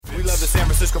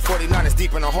Francisco 49ers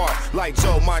deep in the heart. Like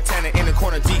Joe Montana in the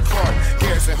corner, D. Clark.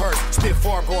 Garrison Hurst, stiff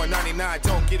farm going 99.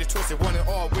 Don't get it twisted, one and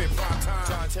all with prime time.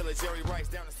 John Taylor, Jerry Rice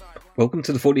down the side. Welcome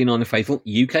to the 49er Faithful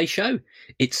UK show.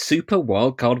 It's Super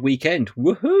Wildcard Weekend.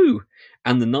 Woohoo!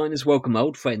 And the Niners welcome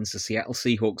old friends, the Seattle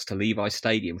Seahawks, to Levi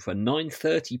Stadium for a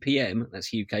 9:30pm,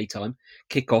 that's UK time,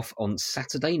 kickoff on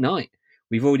Saturday night.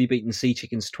 We've already beaten the Sea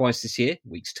Chickens twice this year,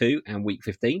 weeks 2 and week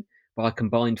 15, by a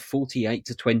combined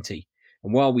 48-20.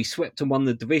 And while we swept and won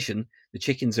the division, the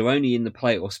Chickens are only in the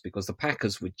playoffs because the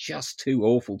Packers were just too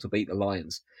awful to beat the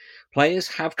Lions. Players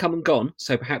have come and gone,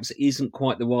 so perhaps it isn't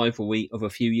quite the rivalry of a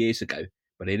few years ago,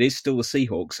 but it is still the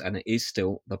Seahawks and it is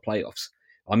still the playoffs.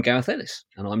 I'm Gareth Ellis,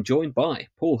 and I'm joined by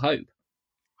Paul Hope.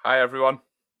 Hi, everyone.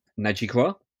 Najee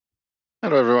Kra.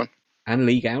 Hello, everyone. And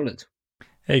Lee Gowland.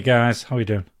 Hey, guys. How are you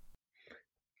doing?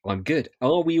 I'm good.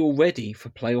 Are we all ready for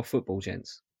playoff football,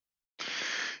 gents?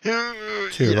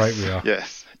 Too right we are.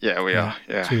 Yes. Yeah, we are.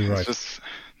 Yeah. Too right. It's just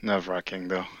nerve-wracking,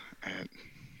 though.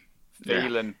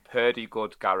 Feeling pretty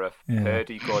good, Gareth. Yeah.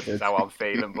 Pretty good is how I'm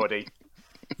feeling, buddy.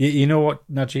 You know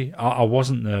what, Najee? I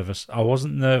wasn't nervous. I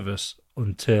wasn't nervous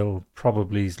until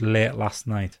probably late last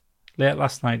night.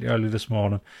 Early this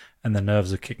morning, and the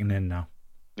nerves are kicking in now.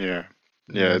 Yeah,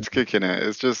 it's kicking in.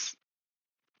 It's just,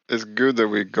 it's good that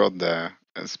we got there,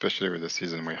 especially with the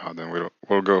season we had, and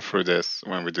we'll go through this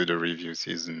when we do the review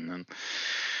season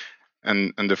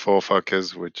and the Four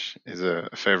Fuckers, which is a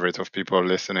favorite of people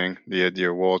listening, the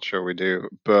award show we do.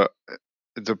 But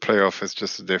the playoff is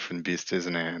just a different beast,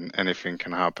 isn't it? And anything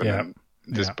can happen. Yeah. And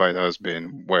despite us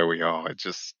being where we are, it's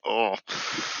just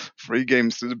 3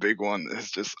 games to the big one.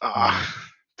 It's just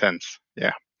tense.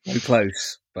 Yeah. We're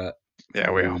close, but yeah,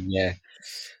 we are. Yeah.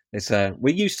 It's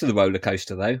we're used to the roller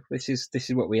coaster though. This is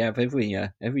what we have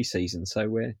every season, so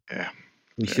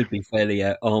we should be fairly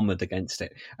armoured against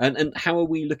it. And how are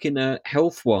we looking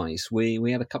health wise? We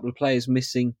had a couple of players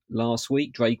missing last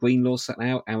week. Dre Greenlaw sat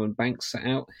out, Aaron Banks sat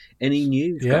out. Any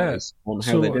news guys on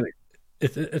how they're doing?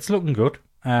 It's looking good.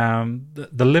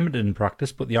 They're limited in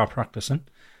practice, but they are practicing.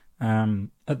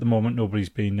 At the moment, nobody's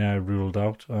been ruled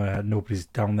out. Nobody's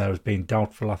down there as being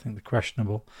doubtful. I think they're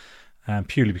questionable.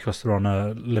 Purely because they're on a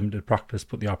limited practice,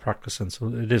 but they are practicing, so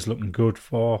it is looking good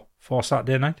for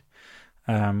Saturday night.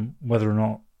 Whether or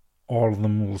not all of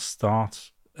them will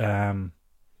start, that's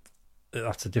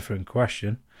a different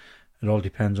question. It all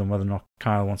depends on whether or not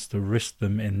Kyle wants to risk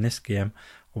them in this game,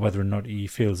 or whether or not he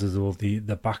feels as though the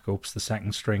backups, the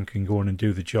second string, can go in and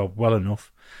do the job well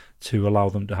enough to allow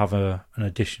them to have an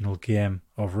additional game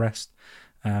of rest.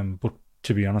 But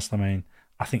to be honest, I mean,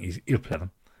 I think he'll play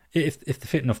them. If they're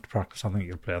fit enough to practice, I think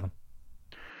he'll play them.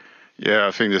 Yeah,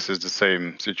 I think this is the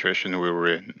same situation we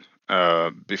were in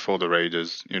before the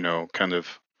Raiders, kind of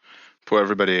put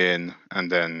everybody in, and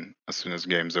then as soon as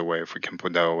game's away, if we can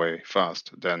put that away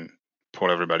fast, then pull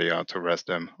everybody out to rest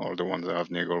them, all the ones that have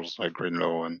niggles like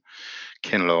Greenlaw and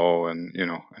Kinlaw and,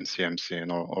 and CMC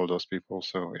and all those people.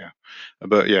 So, yeah.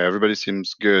 But, yeah, everybody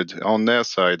seems good. On their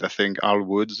side, I think Al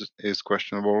Woods is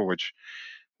questionable, which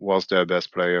was their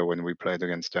best player when we played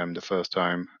against them the first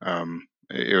time.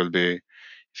 It will be,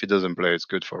 if he doesn't play, it's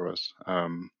good for us.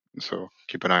 So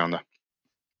keep an eye on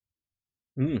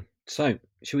that. So,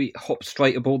 should we hop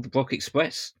straight aboard the Brock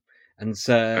Express? And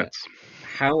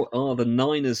how are the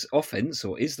Niners offense,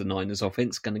 or is the Niners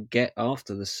offense going to get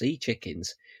after the Sea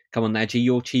Chickens? Come on, Najee,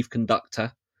 your chief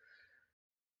conductor.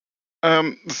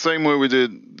 The same way we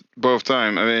did both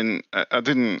times. I mean, I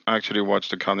didn't actually watch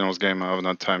the Cardinals game. I haven't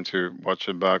had time to watch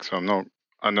it back, so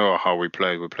I know how we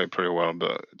played. We played pretty well,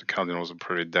 but the Cardinals are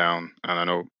pretty down. And I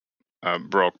know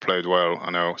Brock played well. I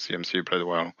know CMC played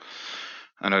well.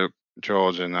 I know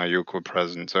George and Ayuk were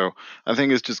present. So I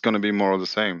think it's just going to be more of the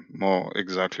same, more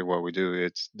exactly what we do.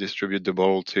 It's distribute the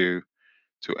ball to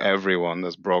everyone,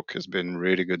 as Brock has been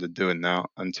really good at doing now,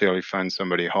 until he finds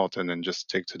somebody hot and then just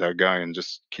stick to that guy and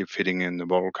just keep feeding in the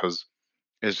ball, because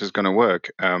it's just going to work.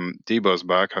 Debo's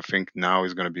back. I think now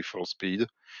he's going to be full speed.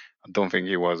 I don't think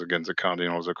he was against the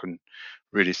Cardinals. I couldn't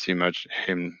really see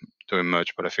him doing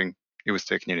much, but I think he was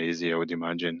taking it easy, I would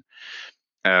imagine.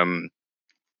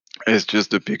 It's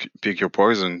just the pick your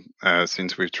poison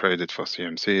since we've traded for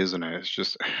CMC, isn't it? It's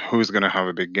just who's going to have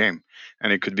a big game.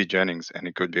 And it could be Jennings, and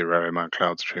it could be Ray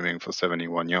McLeod streaming for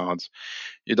 71 yards.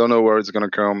 You don't know where it's going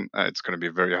to come. It's going to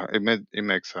be very hard. It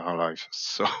makes our life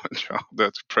so much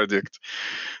harder to predict,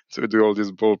 to do all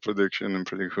this bold prediction and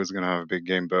predict who's going to have a big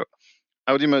game. But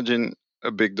I would imagine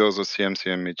a big dose of CMC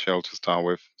and Mitchell to start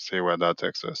with, see where that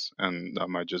takes us, and that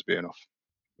might just be enough.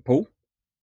 Paul?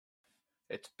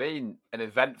 It's been an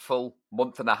eventful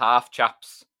month and a half,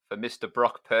 chaps, for Mr.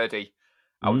 Brock Purdy.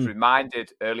 I was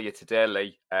reminded earlier today,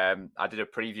 Lee, I did a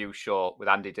preview show with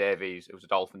Andy Davies, who was a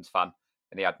Dolphins fan,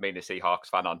 and he had me and a Seahawks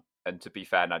fan on. And to be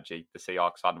fair, Najee, the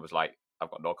Seahawks fan was like, I've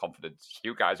got no confidence.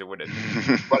 You guys are winning.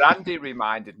 But Andy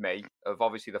reminded me of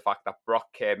obviously the fact that Brock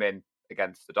came in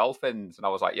against the Dolphins. And I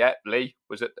was like, yeah, Lee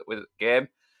was at the game.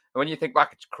 And when you think back,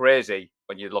 it's crazy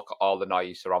when you look at all the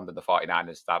noise surrounding the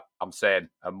 49ers that I'm saying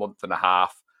a month and a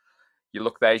half. You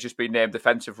look there, he's just been named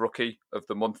Defensive Rookie of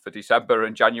the Month for December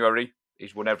and January.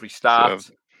 He's won every start.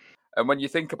 So, and when you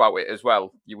think about it as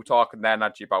well, you were talking there,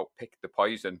 Najee, about pick the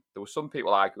poison. There were some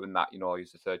people arguing that,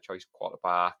 he's a third choice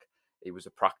quarterback. He was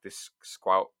a practice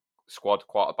squad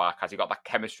quarterback. Has he got that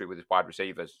chemistry with his wide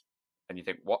receivers? And you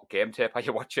think, what game tape are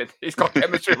you watching? He's got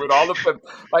chemistry with all of them.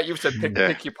 Like you said,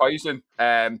 pick your poison.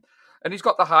 And he's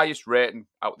got the highest rating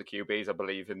out of the QBs, I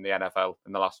believe, in the NFL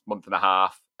in the last month and a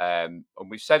half. And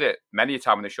we've said it many a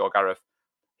time on the show, Gareth.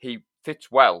 He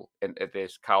fits well into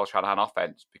this Kyle Shanahan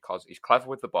offense because he's clever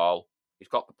with the ball. He's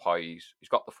got the poise. He's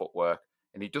got the footwork.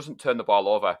 And he doesn't turn the ball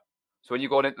over. So when you're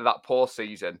going into that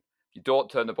postseason, you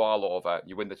don't turn the ball over,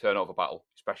 you win the turnover battle,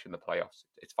 especially in the playoffs.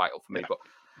 It's vital for me. But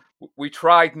we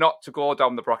tried not to go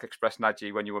down the Brock Express,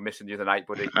 Najee, when you were missing the other night,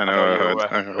 buddy. I know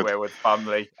you were away with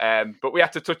family. But we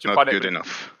had to touch upon it. Not good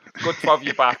enough. Good to have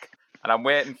you back. And I'm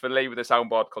waiting for Lee with the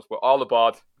soundboard because we're all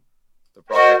aboard the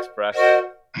Brock Express.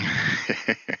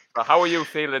 So how are you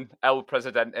feeling, El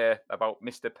Presidente, about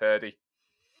Mr. Purdy?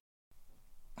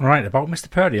 Right, about Mr.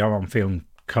 Purdy, I'm feeling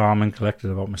calm and collected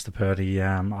about Mr. Purdy.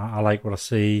 I like what I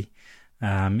see.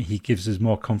 He gives us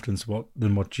more confidence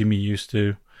than what Jimmy used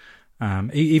to.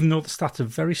 Even though the stats are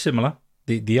very similar,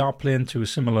 they are playing to a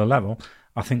similar level.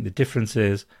 I think the difference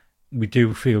is we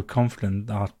do feel confident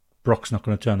that Brock's not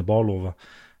going to turn the ball over,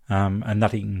 and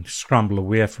that he can scramble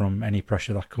away from any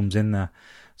pressure that comes in there.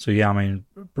 So yeah, I mean,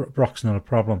 Brock's not a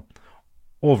problem.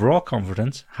 Overall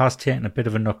confidence has taken a bit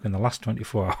of a knock in the last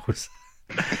 24 hours.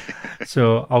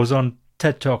 So I was on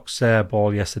TED Talk's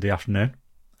ball yesterday afternoon,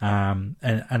 and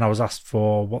I was asked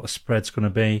for what the spread's going to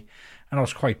be, and I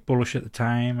was quite bullish at the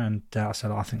time, and I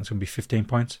said I think it's going to be 15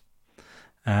 points,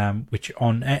 which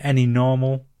on any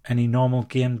normal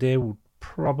game day would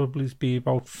probably be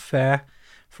about fair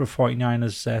for a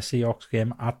 49ers Seahawks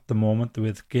game at the moment, the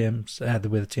way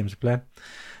the teams are playing.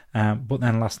 But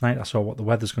then last night I saw what the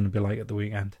weather's going to be like at the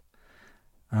weekend.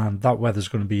 And that weather's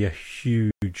going to be a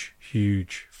huge,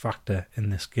 huge factor in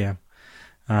this game.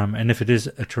 And if it is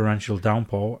a torrential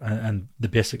downpour, and they're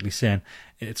basically saying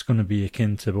it's going to be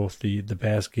akin to both the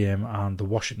Bears game and the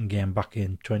Washington game back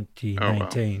in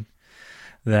 2019,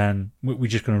 then we're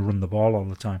just going to run the ball all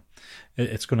the time.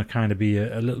 It's going to kind of be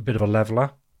a little bit of a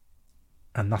leveler,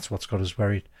 and that's what's got us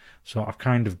worried. So I've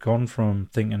kind of gone from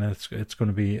thinking it's going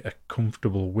to be a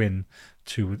comfortable win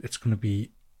to it's going to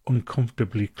be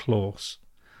uncomfortably close.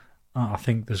 I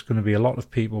think there's going to be a lot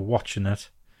of people watching it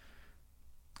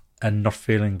and not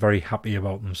feeling very happy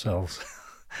about themselves.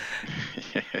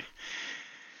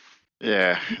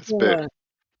 Yeah, it's a bit.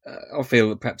 I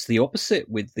feel perhaps the opposite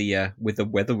with the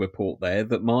weather report there.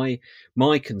 That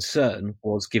my concern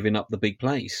was giving up the big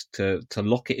plays to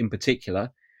Lockett in particular,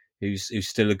 who's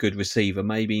still a good receiver.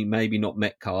 Maybe not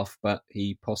Metcalf, but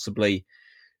he possibly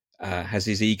has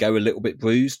his ego a little bit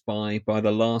bruised by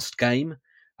the last game.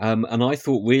 And I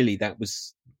thought really that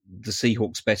was the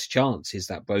Seahawks' best chance, is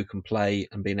that broken play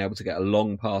and being able to get a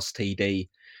long pass TD.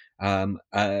 And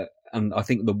I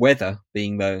think the weather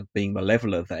being the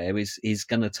leveler there is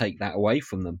going to take that away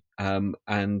from them.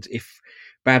 And if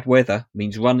bad weather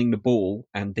means running the ball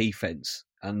and defense,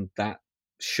 and that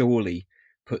surely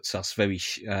puts us very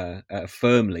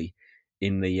firmly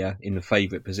in the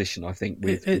favourite position, I think.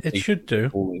 It should do.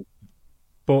 Falling.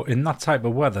 But in that type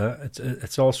of weather,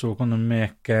 it's also going to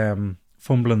make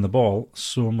fumbling the ball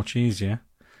so much easier,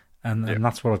 and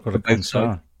that's what I've got a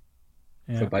concern.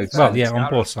 Yeah. For both sides. Well, on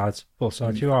both sides. Both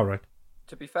sides, you are right.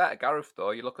 To be fair to Gareth,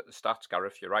 though, you look at the stats,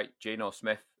 Gareth, you're right. Geno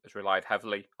Smith has relied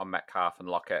heavily on Metcalf and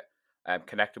Lockett,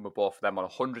 connecting with both of them on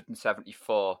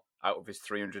 174 out of his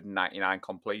 399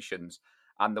 completions,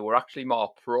 and they were actually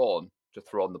more prone to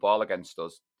throwing the ball against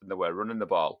us than they were running the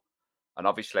ball. And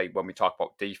obviously, when we talk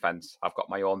about defense, I've got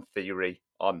my own theory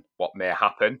on what may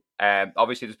happen.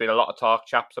 Obviously, there's been a lot of talk,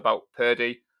 chaps, about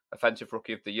Purdy, Offensive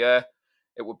Rookie of the Year.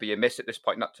 It would be a miss at this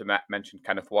point not to mention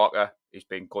Kenneth Walker. He's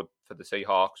been good for the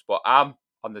Seahawks. But I'm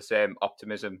on the same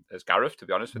optimism as Gareth, to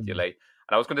be honest with you, Lee. And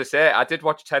I was going to say, I did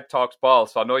watch TED Talks Ball,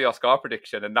 so I know your score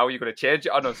prediction, and now you're going to change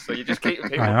it on us. So you're just keeping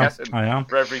people guessing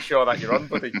for every show that you're on,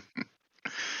 buddy.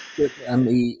 And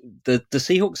the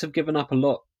Seahawks have given up a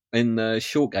lot in the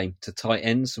short game to tight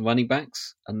ends and running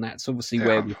backs, and that's obviously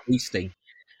where we're feasting.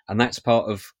 And that's part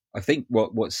of I think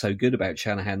what's so good about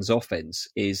Shanahan's offense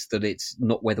is that it's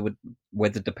not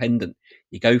weather dependent.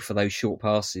 You go for those short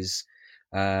passes.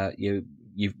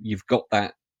 You've got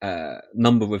that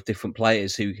number of different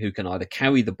players who can either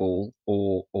carry the ball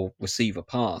or receive a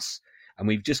pass, and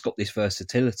we've just got this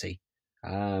versatility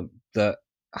that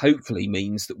hopefully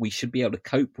means that we should be able to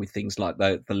cope with things like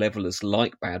the levelers,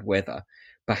 like bad weather,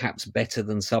 perhaps better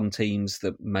than some teams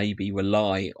that maybe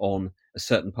rely on a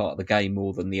certain part of the game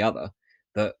more than the other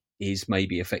that is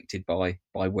maybe affected by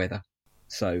weather.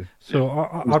 So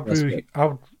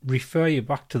I'd refer you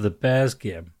back to the Bears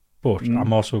game, but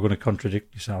I'm also going to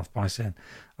contradict yourself by saying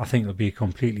I think it'll be a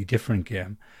completely different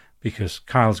game because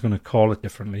Kyle's going to call it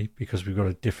differently because we've got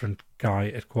a different guy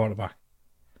at quarterback.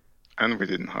 And we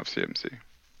didn't have CMC.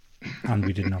 And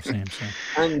we didn't have CMC.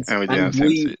 And we didn't have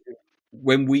CMC.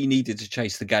 When we needed to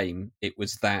chase the game, it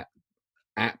was that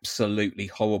absolutely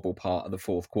horrible part of the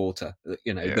fourth quarter.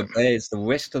 The Bears, the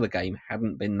rest of the game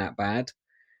hadn't been that bad,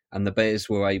 and the Bears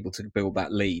were able to build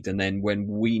that lead. And then when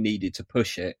we needed to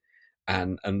push it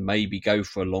and maybe go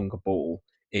for a longer ball,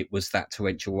 it was that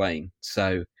torrential rain.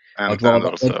 So I'd rather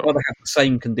have the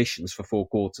same conditions for 4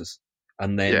 quarters.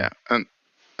 And then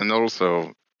and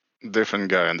also different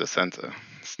guy in the center.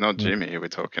 It's not Jimmy we're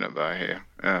talking about here.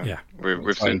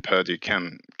 We've seen Purdy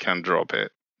can drop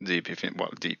it deep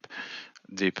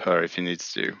deeper if he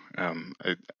needs to.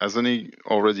 Hasn't he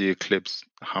already eclipsed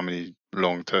how many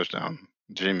long touchdowns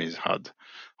Jimmy's had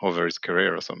over his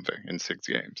career or something in 6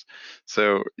 games?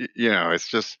 So it's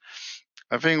just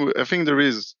I think there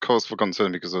is cause for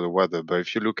concern because of the weather. But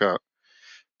if you look at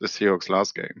the Seahawks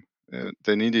last game,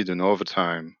 they needed an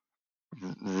overtime,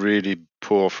 really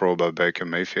poor throw by Baker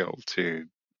Mayfield to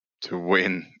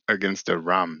win against the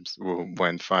Rams, who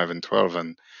went 5-12,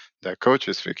 and their coach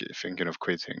is thinking of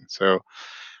quitting. So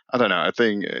I don't know. I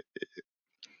think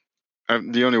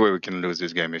the only way we can lose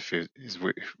this game is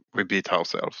we beat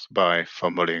ourselves by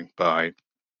fumbling, by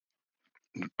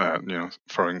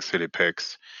throwing silly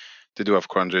picks. They do have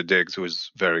Quandre Diggs, who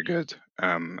is very good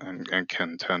and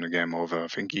can turn the game over. I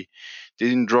think he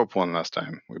didn't drop one last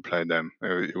time we played them.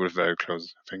 It was very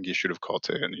close. I think he should have caught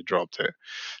it and he dropped it.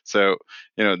 So,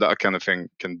 that kind of thing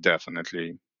can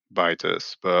definitely bite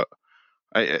us. But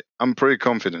I'm pretty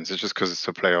confident. It's just because it's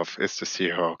a playoff. It's the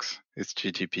Seahawks. It's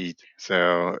GTP.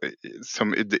 So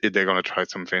they're going to try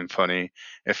something funny.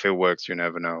 If it works, you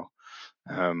never know.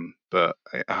 But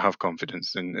I have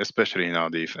confidence, especially in our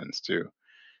defense, to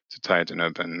tighten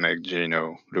up and make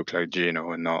Geno look like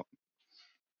Geno and not,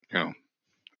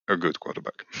 a good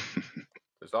quarterback.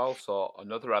 There's also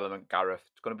another element, Gareth.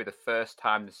 It's going to be the first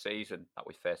time this season that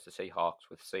we face the Seahawks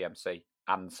with CMC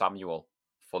and Samuel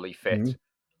fully fit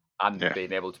and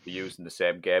being able to be used in the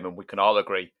same game. And we can all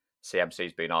agree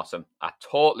CMC's been awesome. I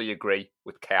totally agree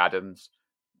with Kay Adams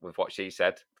with what she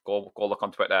said. Go look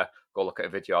on Twitter. Go look at a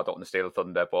video. I don't want to steal the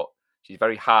thunder, but she's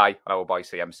very high on our boy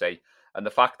CMC. And the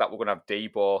fact that we're going to have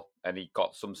Debo and he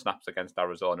got some snaps against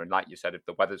Arizona, and like you said, if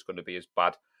the weather's going to be as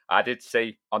bad, I did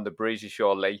see on the Breezy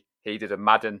Show, Lee, he did a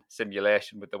Madden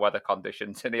simulation with the weather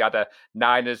conditions, and he had a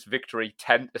Niners victory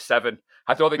 10-7.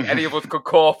 I don't think any of us could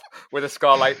cope with a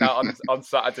score like that on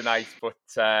Saturday night. But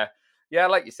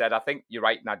like you said, I think you're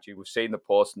right, Nadji. We've seen the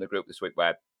posts in the group this week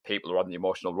where people are on the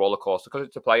emotional roller coaster because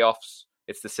it's the playoffs.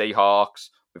 It's the Seahawks.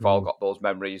 We've all got those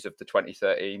memories of the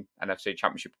 2013 NFC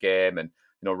Championship game and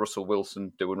Russell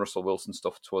Wilson doing Russell Wilson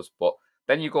stuff to us. But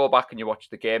then you go back and you watch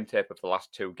the game tape of the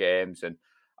last 2 games. And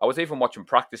I was even watching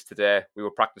practice today. We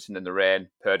were practicing in the rain.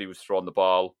 Purdy was throwing the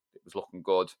ball. It was looking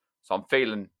good. So I'm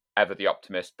feeling ever the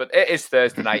optimist. But it is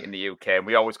Thursday night in the UK, and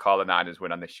we always call the Niners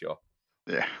win on this show.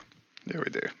 Yeah,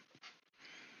 we do.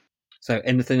 So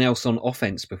anything else on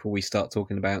offense before we start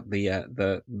talking about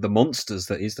the monsters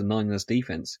that is the Niners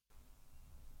defense?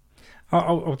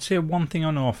 I would say one thing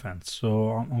on offense.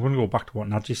 So I'm going to go back to what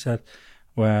Nadji said,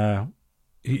 where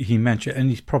he mentioned, and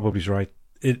he's probably right,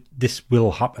 this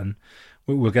will happen.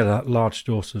 We'll get a large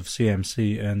dose of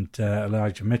CMC and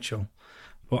Elijah Mitchell.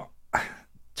 But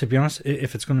to be honest,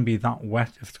 if it's going to be that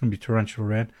wet, if it's going to be torrential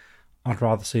rain, I'd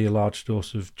rather see a large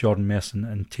dose of Jordan Mason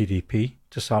and TDP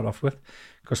to start off with,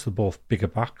 because they're both bigger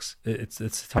backs. It's the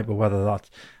type of weather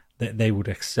that they would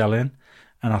excel in.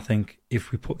 And I think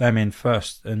if we put them in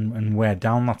first and wear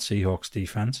down that Seahawks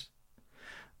defense,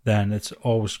 then it's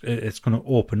going to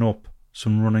open up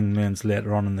some running lanes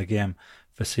later on in the game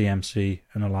for CMC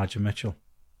and Elijah Mitchell.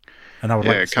 And I would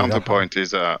like to see counterpoint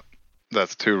is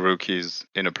that's 2 rookies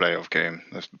in a playoff game.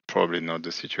 That's probably not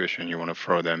the situation you want to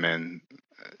throw them in,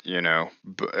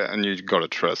 and you got to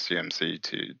trust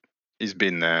CMC he's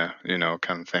been there,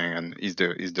 kind of thing, and he's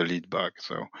the lead back.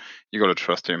 So you got to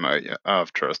trust him. I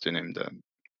have trust in him that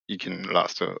you can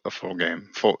last a full game,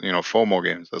 4 more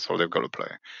games. That's all they've got to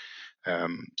play.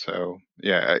 So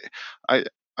yeah,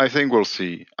 I think we'll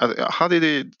see. How did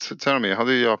it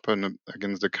happen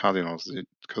against the Cardinals?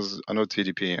 Because I know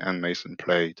TDP and Mason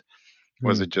played.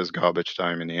 Was it just garbage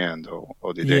time in the end,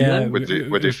 or did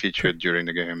were they featured during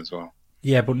the game as well?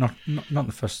 Yeah, but not in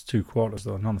the first 2 quarters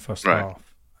though. Not in the first half.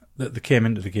 They came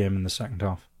into the game in the second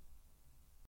half.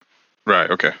 Right.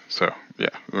 Okay. So yeah,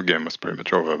 the game was pretty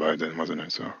much over by then, wasn't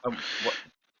it? So.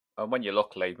 And when you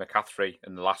look, Lee McCaffrey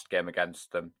in the last game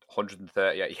against them,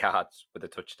 138 yards with a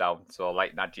touchdown. So,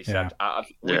 like Nadji said,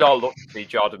 we'd all love to see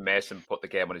Jordan Mason put the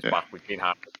game on his back. We've been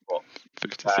happy, but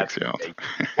 56 yards.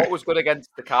 What was good against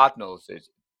the Cardinals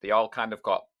is they all kind of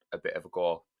got a bit of a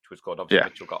go, which was good. Obviously,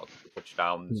 Mitchell got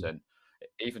touchdowns, and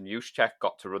even Juszczyk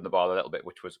got to run the ball a little bit,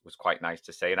 which was quite nice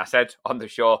to see. And I said on the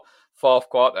show, 4th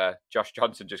quarter, Josh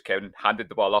Johnson just came and handed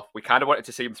the ball off. We kind of wanted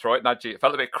to see him throw it, Nadji. It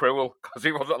felt a bit cruel because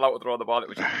he wasn't allowed to throw the ball. It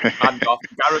was just hand off.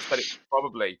 Gareth said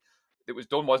it was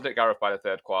done, wasn't it, Gareth, by the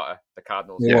 3rd quarter? The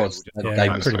Cardinals. It was.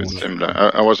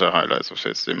 Similar. I watched the highlights of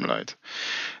it, similar.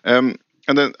 And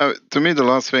then to me, the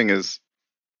last thing is,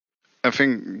 I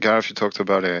think, Gareth, you talked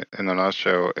about it in the last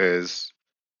show, is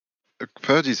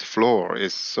Purdy's floor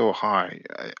is so high.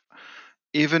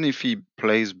 Even if he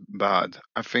plays bad,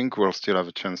 I think we'll still have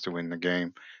a chance to win the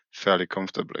game fairly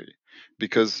comfortably,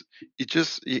 because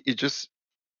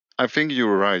I think you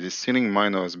were right. His ceiling might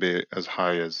not be as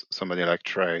high as somebody like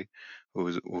Trey,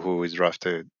 who is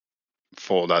drafted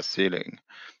for that ceiling.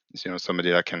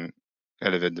 Somebody that can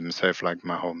elevate themselves like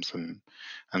Mahomes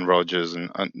and Rodgers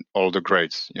and all the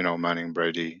greats. Manning,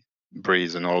 Brady,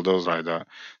 Breeze, and all those like that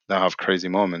have crazy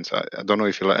moments. I don't know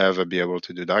if he'll ever be able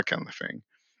to do that kind of thing,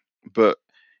 but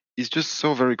he's just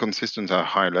so very consistent at a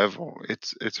high level.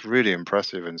 It's really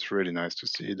impressive, and it's really nice to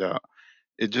see that.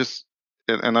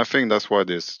 And I think that's why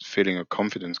this feeling of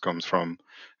confidence comes from.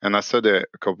 And I said it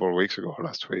a couple of weeks ago,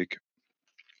 last week,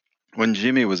 when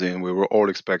Jimmy was in, we were all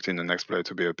expecting the next play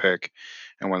to be a pick,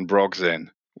 and when Brock's in,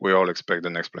 we all expect the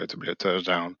next play to be a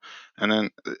touchdown. And then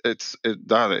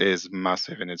that is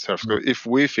massive in itself. So if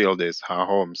we feel this, our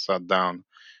home sat down,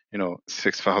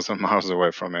 6,000 miles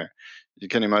away from it, you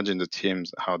can imagine the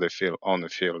teams, how they feel on the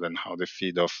field and how they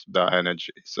feed off that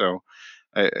energy. So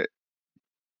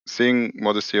seeing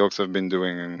what the Seahawks have been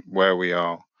doing and where we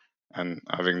are, and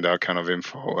having that kind of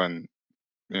info and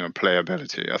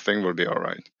playability, I think we'll be all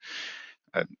right.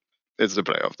 It's the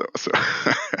playoff though, so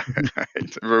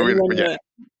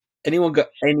anyone got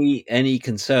any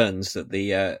concerns that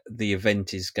the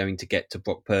event is going to get to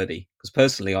Brock Purdy? Because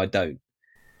personally, I don't.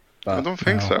 But I don't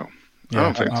think so. Yeah, I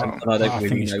don't think so. I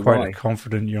think he's quite a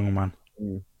confident young man.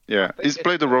 Yeah, he's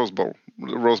played the Rose Bowl.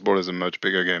 The Rose Bowl is a much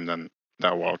bigger game than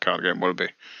that wildcard game will be,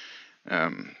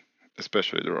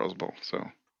 especially the Rose Bowl. So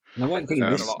I won't think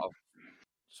this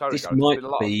might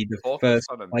be the first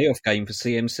playoff game for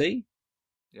CMC.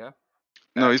 Yeah.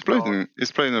 No, he's played in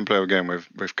a playoff game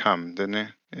with Cam, didn't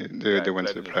he? They went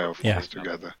to the playoff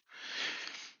together.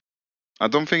 I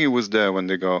don't think he was there when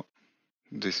they got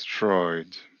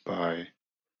destroyed by.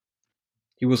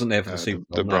 He wasn't there for the Super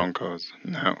Bowl. The Broncos,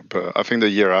 no. But I think the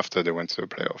year after they went to the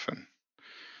playoff and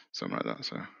something like that.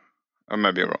 So I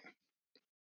might be wrong.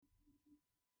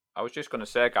 I was just going to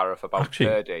say, Gareth, about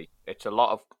Purdy. It's a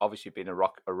lot of obviously being a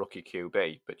rookie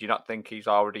QB, but do you not think he's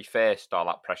already faced all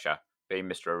that pressure, being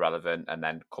Mr. Irrelevant and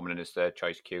then coming in as 3rd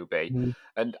choice QB?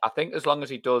 And I think as long as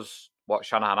he does what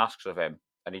Shanahan asks of him,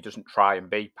 and he doesn't try and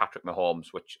be Patrick Mahomes,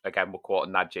 which, again, we're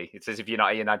quoting Nadji. It says, if you're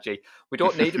not here, Nadji, we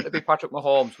don't need him to be Patrick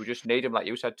Mahomes. We just need him, like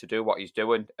you said, to do what he's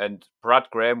doing. And Brad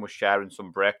Graham was sharing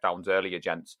some breakdowns earlier,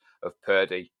 gents, of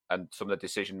Purdy and some of the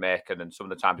decision-making and some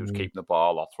of the times he was keeping the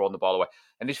ball or throwing the ball away.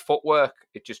 And his footwork,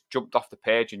 it just jumped off the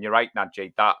page. And you're right,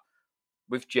 Nadji, that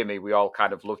with Jimmy, we all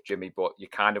kind of love Jimmy, but you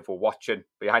kind of were watching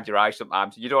behind your eyes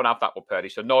sometimes. You don't have that with Purdy.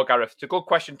 So, no, Gareth, it's a good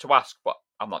question to ask, but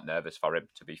I'm not nervous for him,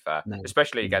 to be fair,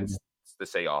 especially against the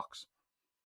Seahawks.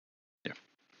 Yeah,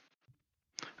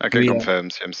 I can confirm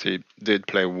CMC did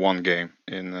play one game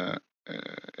in the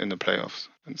playoffs,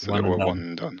 and so they were one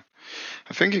and done.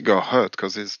 I think he got hurt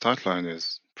because his stat line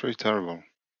is pretty terrible.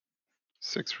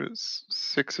 6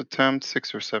 attempts,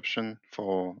 6 reception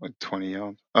for like 20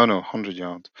 yards. Oh no, 100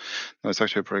 yards. No, it's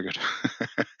actually pretty good.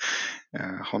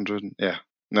 100. Yeah.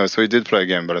 No, so he did play a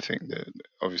game, but I think they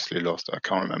obviously lost. I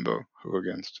can't remember who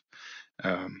against.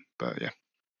 But yeah.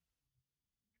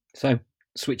 So,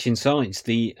 switching sides,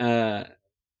 the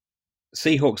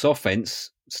Seahawks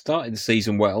offense started the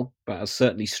season well, but has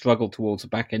certainly struggled towards the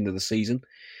back end of the season.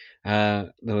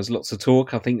 There was lots of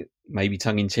talk, I think maybe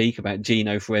tongue-in-cheek, about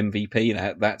Geno for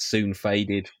MVP. That soon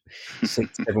faded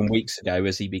 6-7 weeks ago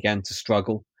as he began to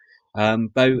struggle.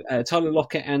 Tyler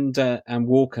Lockett and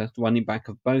Walker, the running back,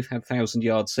 have both had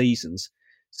 1,000-yard seasons.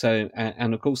 So,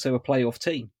 and of course, they're a playoff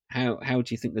team. How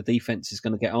do you think the defense is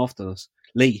going to get after us?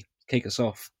 Lee, kick us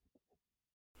off.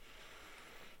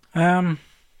 So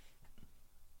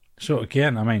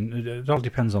again, I mean, it all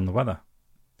depends on the weather.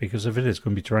 Because if it is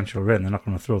going to be torrential rain, they're not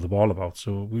going to throw the ball about.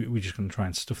 So we're just going to try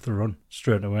and stuff the run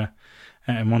straight away.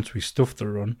 And once we stuff the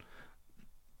run,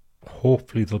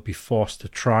 hopefully they'll be forced to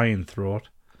try and throw it.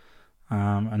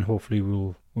 And hopefully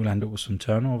we'll end up with some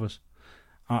turnovers.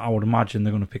 I would imagine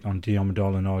they're going to pick on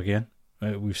Diomedolino again.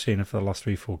 We've seen it for the last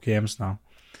 3-4 games now.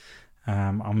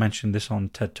 I mentioned this on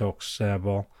TED Talks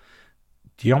Ball.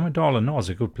 Diomedolino is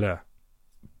a good player.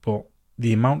 But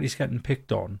the amount he's getting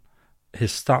picked on,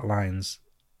 his stat lines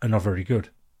are not very good,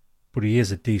 but he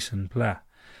is a decent player.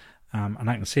 And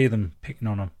I can see them picking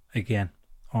on him again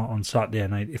on Saturday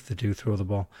night if they do throw the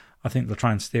ball. I think they'll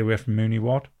try and stay away from Mooney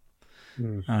Ward.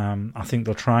 I think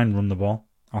they'll try and run the ball.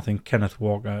 I think Kenneth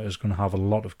Walker is going to have a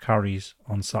lot of carries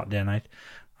on Saturday night.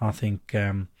 I think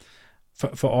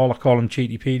for all I call him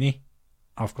Cheaty Petey,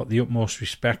 I've got the utmost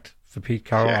respect for Pete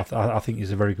Carroll. Yeah. I think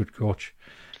he's a very good coach.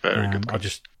 Very good coach. I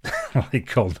just like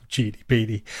calling him Cheaty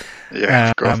Petey.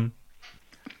 Yeah,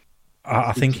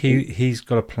 I think he's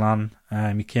got a plan.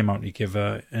 He came out and he gave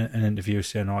an interview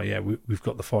saying, "Oh yeah, we've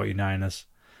got the 49ers,"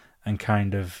 and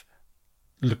kind of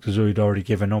looked as though he'd already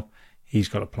given up. He's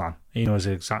got a plan. He knows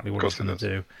exactly what he's going to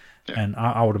do, and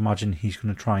I would imagine he's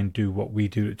going to try and do what we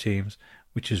do to teams,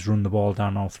 which is run the ball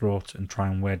down our throats and try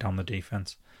and wear down the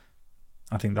defense.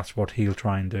 I think that's what he'll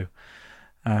try and do.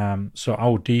 So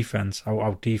our defense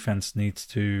needs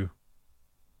to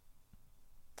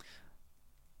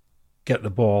get the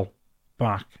ball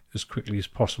back as quickly as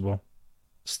possible,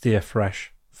 stay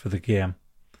fresh for the game,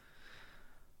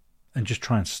 and just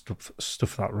try and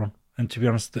stuff that run. And to be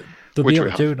honest, they'll be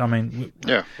able to do it. I mean,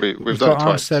 we've done it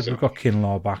twice. We've got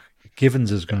Kinlaw back.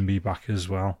 Givens is going to be back as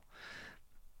well.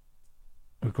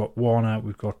 We've got Warner,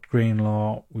 we've got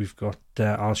Greenlaw, we've got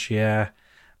Alshier.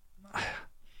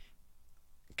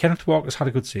 Kenneth Walker's had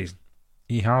a good season.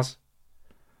 He has.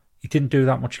 He didn't do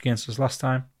that much against us last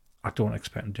time. I don't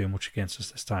expect him to do much against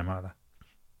us this time either.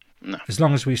 No. As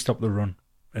long as we stop the run,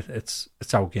 it's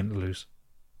our game to lose.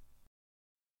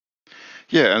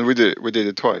 Yeah, and we did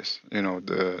it twice. You know,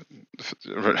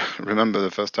 remember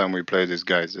the first time we played these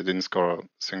guys, they didn't score a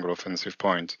single offensive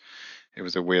point. It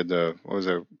was a weird, what was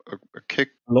it, a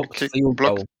block field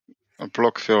goal. A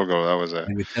block field goal, that was it.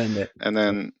 And we turned it. And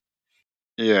then,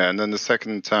 the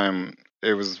second time,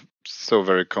 it was so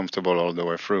very comfortable all the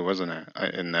way through, wasn't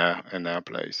it? In their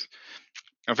place.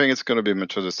 I think it's going to be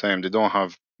much of the same. They don't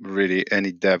have really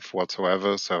any depth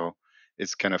whatsoever, so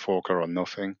it's Kenneth Walker or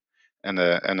nothing. And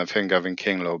I think having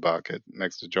Kinlaw back, it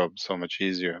makes the job so much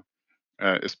easier,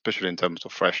 especially in terms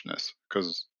of freshness.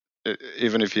 Because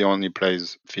even if he only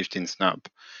plays 15 snaps,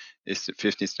 it's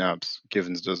 50 snaps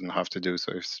Givens doesn't have to do.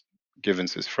 So if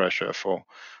Givens is fresher for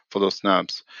those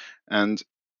snaps, and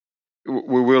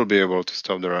we will be able to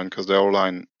stop the run because the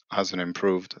O-line hasn't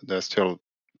improved. They're still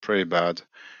pretty bad.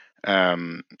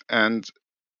 And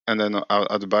then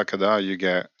at the back of that, you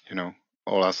get,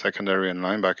 all our secondary and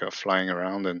linebacker flying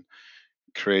around and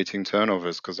creating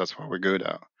turnovers because that's what we're good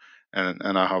at.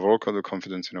 And I have all kind of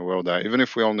confidence in the world that even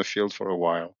if we're on the field for a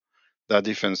while, that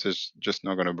defense is just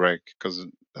not going to break because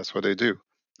that's what they do.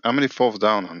 How many fourth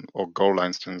down or goal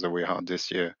line stands that we had this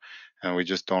year, and we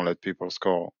just don't let people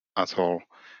score at all.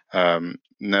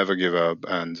 Never give up,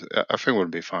 and I think we'll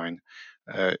be fine.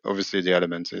 Obviously, the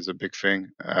elements is a big thing.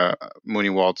 Mooney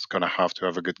Ward's going to have to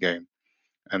have a good game,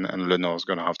 and Lenoir's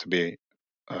going to have to be,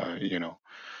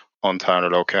 on Tyler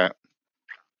Lockett.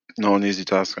 Not an easy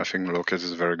task. I think Lockett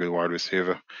is a very good wide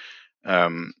receiver.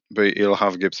 But he'll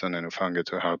have Gibson and Ufanga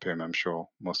to help him, I'm sure,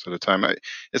 most of the time.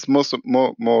 It's more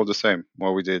the same,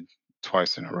 what we did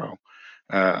twice in a row.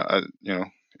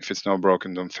 If it's not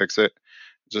broken, don't fix it.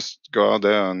 Just go out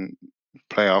there and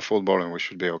play our football and we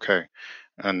should be okay.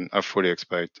 And I fully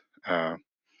expect the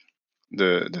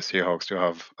Seahawks to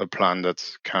have a plan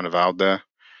that's kind of out there,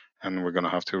 and we're going to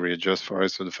have to readjust for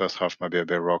it. So the first half might be a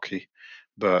bit rocky,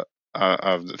 but I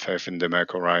have the faith in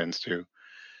DeMarco Ryans to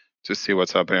see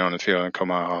what's happening on the field and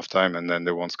come out at halftime, and then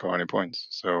they won't score any points.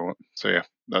 So yeah,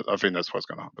 I think that's what's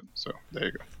going to happen. So there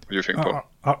you go. What do you think, Paul?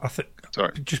 I think.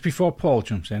 Sorry. Just before Paul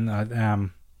jumps in,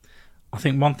 I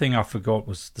think one thing I forgot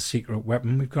was the secret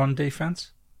weapon we've got on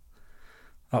defense.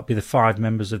 That'll be the 5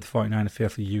 members of the 49er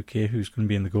Faithful UK who's going to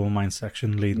be in the goal line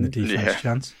section leading the defense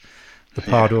chance. The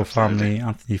Pardo family,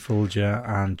 Anthony Folger,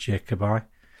 and Jake Kabai.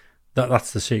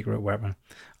 That's the secret weapon.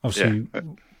 Obviously,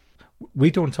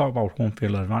 we don't talk about home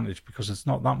field advantage because it's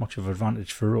not that much of an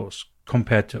advantage for us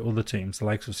compared to other teams, the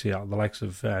likes of Seattle, the likes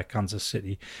of Kansas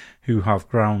City, who have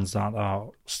grounds that are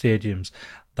stadiums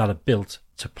that are built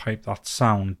to pipe that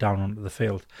sound down onto the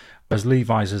field, whereas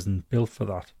Levi's isn't built for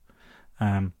that.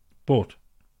 But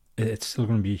it's still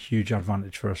going to be a huge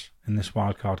advantage for us in this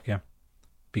wildcard game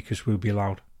because we'll be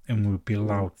loud, and we'll be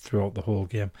loud throughout the whole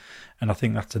game. And I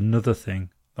think that's another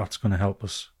thing that's going to help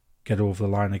us get over the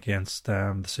line against the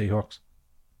Seahawks.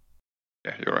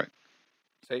 Yeah, you're right.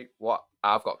 See, what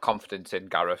I've got confidence in,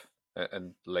 Gareth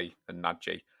and Lee and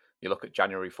Nadji. You look at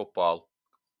January football,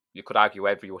 you could argue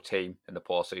every team in the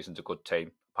postseason's a good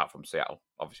team, apart from Seattle.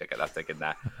 Obviously, I get that thing in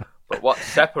there. But what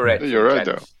separates You're right,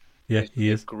 though. Yeah, he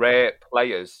is. Great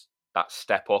players that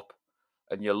step up.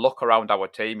 And you look around our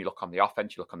team, you look on the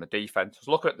offense, you look on the defense. I was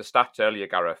looking at the stats earlier,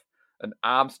 Gareth, and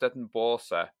Armstead and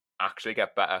Bosa actually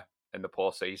get better in the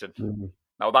postseason. Mm-hmm.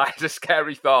 Now, that is a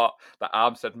scary thought, that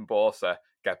Armstead and Bosa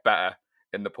get better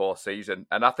in the postseason.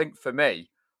 And I think for me,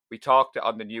 we talked it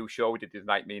on the new show we did the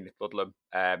night, me and Nick Ludlam.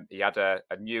 He had a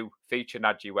new feature,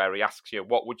 Nadji, where he asks you,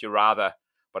 what would you rather?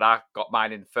 But I got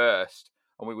mine in first,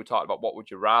 and we were talking about what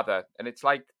would you rather? And it's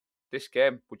like, this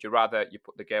game, would you rather you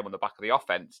put the game on the back of the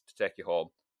offense to take you home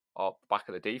or the back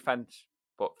of the defense?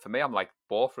 But for me, I'm like,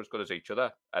 both are as good as each other.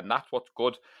 And that's what's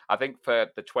good. I think for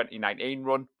the 2019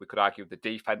 run, we could argue the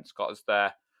defense got us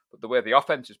there. But the way the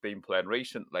offense has been playing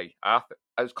recently, I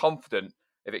was confident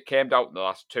if it came down in the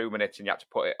last 2 minutes and you had to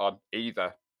put it on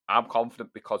either, I'm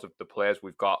confident because of the players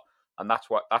we've got. And that's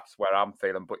where I'm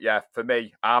feeling. But yeah, for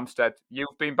me, Armstead,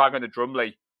 you've been banging the drum,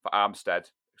 Lee, for Armstead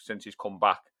since he's come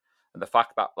back. And the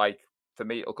fact that, like, for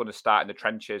me, it's going to start in the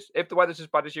trenches. If the weather's as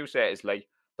bad as you say it is, Lee,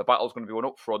 the battle's going to be one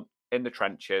up front in the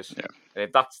trenches. Yeah. And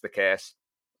if that's the case,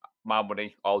 my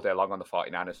money all day long on the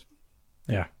 49ers.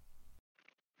 Yeah.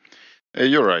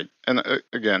 You're right. And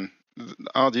again,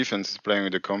 our defense is playing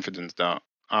with the confidence that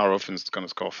our offense is going to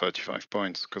score 35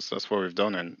 points because that's what we've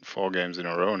done in 4 games in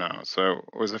a row now. So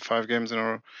was it 5 games in a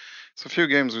row? It's a few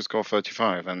games we score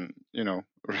 35. And,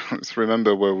 let's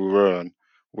remember where we were on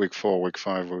week 4, week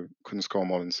 5, we couldn't score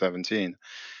more than 17.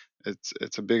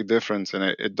 It's a big difference, and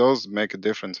it does make a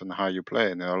difference in how you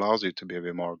play, and it allows you to be a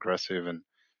bit more aggressive and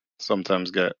sometimes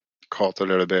get caught a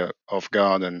little bit off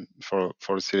guard and for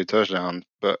a silly touchdown.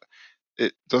 But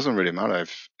it doesn't really matter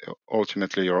if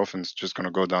ultimately your offense is just going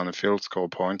to go down the field, score a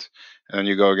point, and then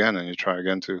you go again and you try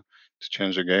again to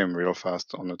change the game real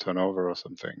fast on the turnover or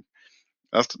something.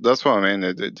 That's what I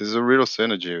mean. There's a real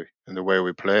synergy in the way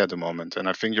we play at the moment. And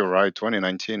I think you're right.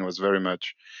 2019 was very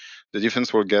much the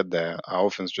defense will get there. Our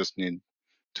offense just need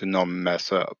to not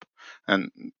mess up. And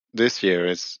this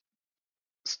year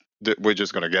we're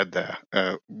just going to get there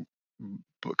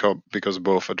because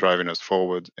both are driving us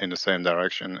forward in the same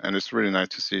direction. And it's really nice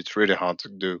to see. It's really hard to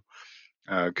do.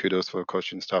 Kudos for the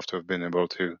coaching staff to have been able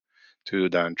to do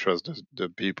that and trust the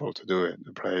people to do it,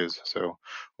 the players. So,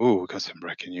 we got some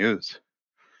breaking news.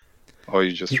 Or are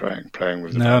you just playing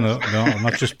with the No, I'm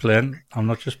not just playing.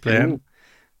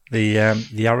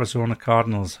 The Arizona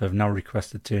Cardinals have now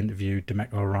requested to interview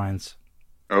DeMeco Ryans.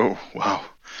 Oh, wow.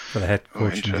 For the head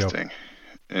coaching job.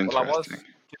 Interesting. Well, I was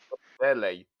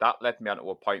really, that led me on to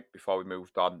a point before we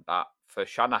moved on that for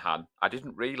Shanahan, I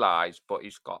didn't realise, but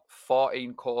he's got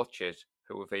 14 coaches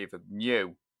who have either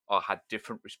new or had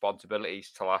different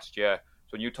responsibilities to last year.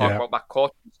 So when you talk about that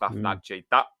coaching staff, Nadji,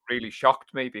 that really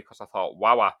shocked me because I thought,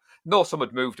 wow, I know some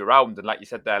had moved around. And like you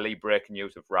said there, Lee, breaking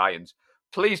news of Ryans.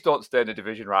 Please don't stay in the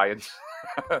division, Ryans.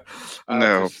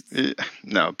 No,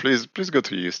 please go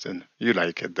to Houston. You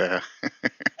like it there.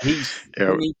 He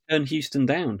turned Houston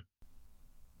down.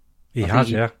 He has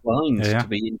declined to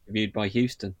be interviewed by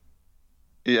Houston.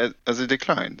 Yeah, has he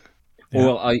declined?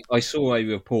 Well, I saw a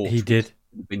report. He did.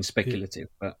 It's been speculative,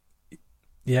 but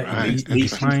yeah, he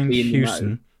declined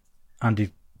Houston and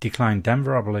he declined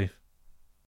Denver, I believe.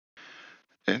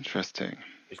 Interesting.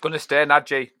 He's going to stay,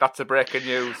 Nadji. That's a breaking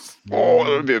news. Oh,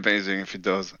 it'll be amazing if he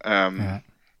does.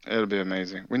 It'll be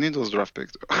amazing. We need those draft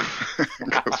picks, though,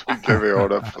 because we gave it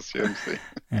all up for CMC.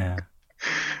 Yeah.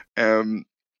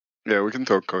 Yeah, we can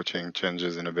talk coaching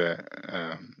changes in a bit.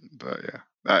 But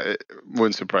yeah, it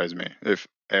wouldn't surprise me if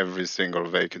every single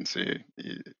vacancy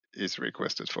is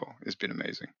requested for. It's been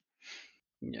amazing.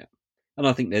 Yeah, and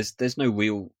I think there's no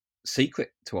real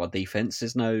secret to our defense.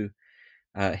 There's no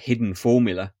hidden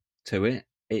formula to it.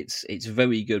 It's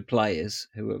very good players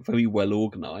who are very well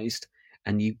organised,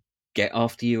 and you get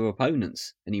after your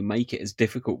opponents and you make it as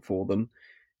difficult for them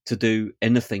to do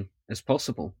anything as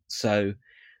possible. So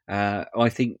I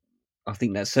think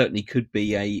that certainly could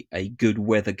be a good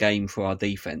weather game for our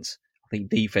defense. I think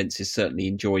defenses certainly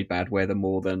enjoy bad weather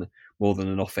more than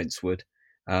an offense would,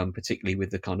 particularly with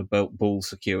the kind of ball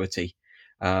security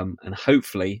And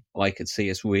hopefully I could see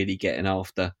us really getting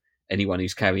after anyone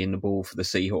who's carrying the ball for the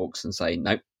Seahawks and saying,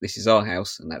 nope, this is our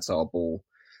house and that's our ball.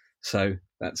 So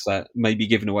that's maybe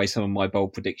giving away some of my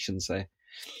bold predictions there.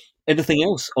 Anything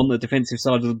else on the defensive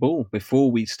side of the ball before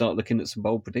we start looking at some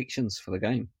bold predictions for the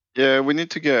game? Yeah, we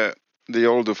need to get the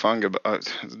old Hufanga,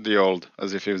 the old,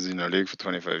 as if he was in the league for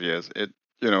 25 years.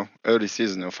 Early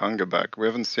season Hufanga back. We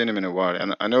haven't seen him in a while,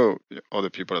 and I know other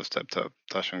people have stepped up.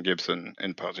 Tashawn Gibson,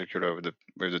 in particular, with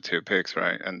the 2 picks,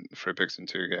 right, and 3 picks in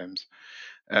 2 games.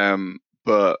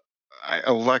 But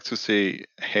I would like to see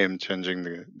him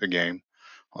changing the game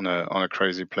on a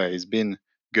crazy play. He's been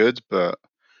good, but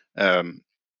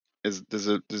there's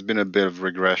been a bit of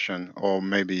regression, or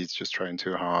maybe he's just trying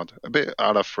too hard. A bit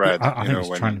out of Fred. Yeah, I think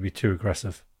he's trying to be too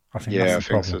aggressive. I think that's the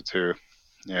problem. So too.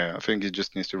 Yeah, I think he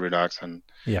just needs to relax and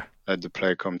let the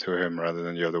play come to him rather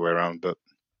than the other way around. But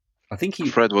I think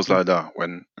Fred was like that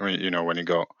when he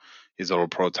got his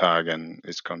All-Pro tag and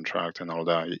his contract and all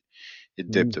that. He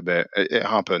dipped a bit. It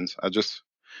happens.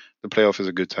 The playoff is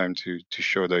a good time to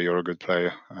show that you're a good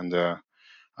player. And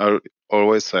I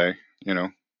always say,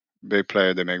 big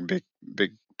player, they make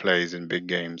big plays in big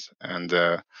games. And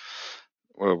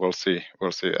we'll see.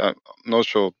 I'm not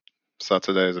sure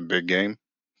Saturday is a big game,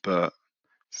 but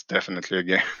it's definitely a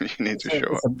game you need to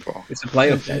show up for. It's a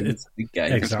playoff game. It's a big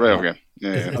game. Exactly. It's a playoff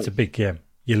game. It's a big game.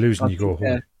 You lose and you go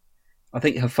home. I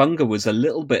think Hufanga was a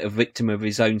little bit a victim of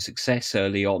his own success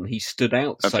early on. He stood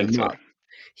out so much.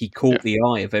 He caught the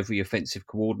eye of every offensive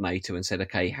coordinator and said,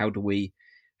 "Okay, how do we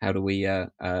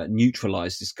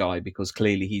neutralize this guy? Because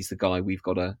clearly he's the guy we've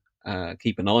got to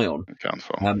keep an eye on."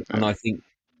 And I think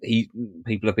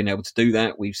people have been able to do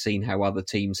that. We've seen how other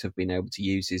teams have been able to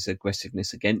use his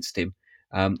aggressiveness against him.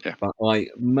 But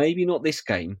maybe not this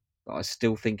game, but I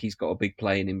still think he's got a big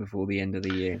play in him before the end of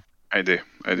the year. I do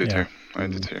too.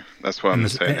 That's what I'm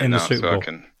saying in now. the Super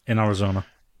Bowl, in Arizona.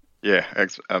 Yeah,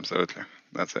 absolutely.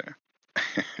 That's it.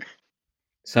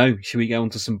 So, should we go on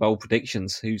to some bold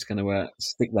predictions? Who's going to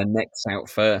stick their necks out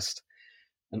first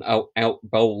and out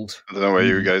bold? I don't know where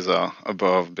you guys are,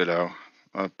 above, below.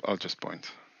 I'll just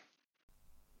point.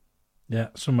 Yeah,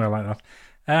 somewhere like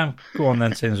that. Go on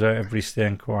then, since everybody's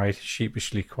staying quiet,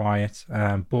 sheepishly quiet.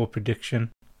 Bold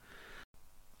prediction.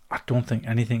 I don't think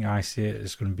anything I say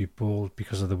is going to be bold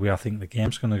because of the way I think the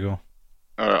game's going to go.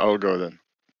 All right, I'll go then.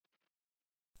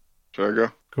 Should I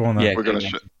go? Go on then. Yeah, we're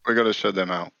gonna shut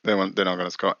them out. They're not gonna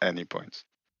score any points.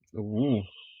 Ooh,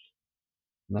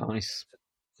 nice.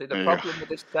 See, the problem with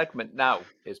this segment now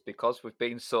is because we've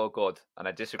been so good, and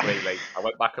I disagree, Lee. I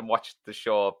went back and watched the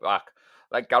show back.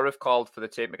 Like Gareth called for the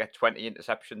team to get 20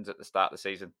 interceptions at the start of the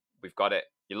season. We've got it.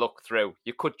 You look through,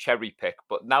 you could cherry pick,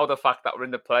 but now the fact that we're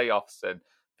in the playoffs and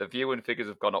the viewing figures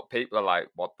have gone up, people are like,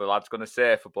 what the lad's going to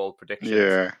say for bold predictions?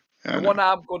 Yeah. The one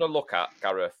I'm going to look at,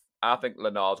 Gareth, I think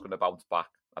Lenard's going to bounce back.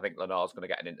 I think Lenard's going to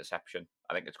get an interception.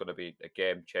 I think it's going to be a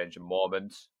game-changing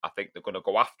moment. I think they're going to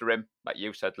go after him, like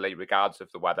you said, Lee, regardless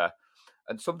of the weather.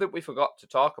 And something we forgot to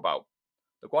talk about,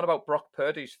 they're going about Brock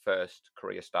Purdy's first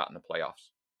career start in the playoffs.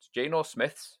 It's Geno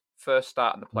Smith's first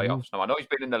start in the playoffs. Now, I know he's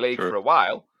been in the league for a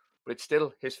while, but it's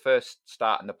still his first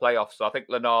start in the playoffs. So I think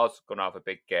Lenard's going to have a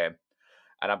big game.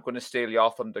 And I'm going to steal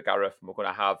your thunder, Gareth, and we're going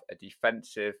to have a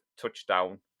defensive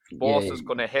touchdown. Bosa's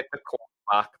going to hit the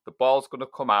quarterback. The ball's going to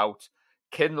come out.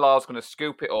 Kinlaw's going to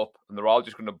scoop it up, and they're all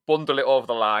just going to bundle it over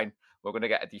the line. We're going to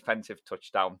get a defensive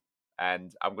touchdown.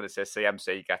 And I'm going to say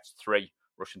CMC gets 3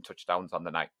 rushing touchdowns on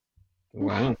the night.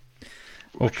 Wow.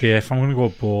 Okay, if I'm going to go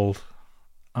bold,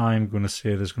 I'm going to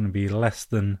say there's going to be less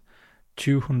than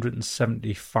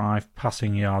 275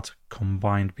 passing yards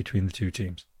combined between the two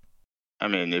teams. I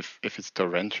mean, if it's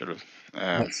torrential,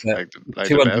 That's like the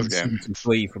Bears game.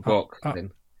 273 for Brock.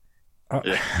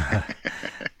 Yeah.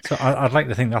 So I'd like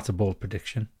to think that's a bold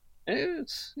prediction.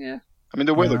 Yeah. I mean,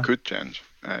 the weather could change.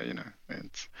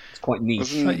 It's quite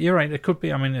niche. You're right. It could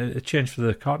be. I mean, it changed for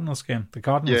the Cardinals game. The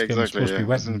Cardinals game was supposed to be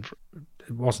wet.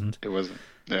 It wasn't. It wasn't.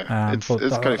 Yeah. It's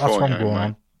California. That's what I'm going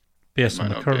on. Based on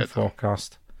the current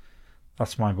forecast,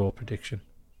 that's my bold prediction.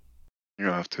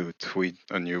 You'll have to tweet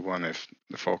a new one if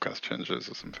the forecast changes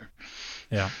or something.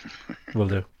 Yeah, will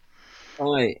do.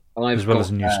 As well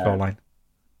as a new scoreline.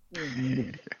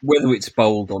 Whether it's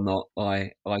bold or not,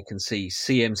 I can see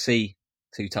CMC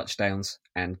 2 touchdowns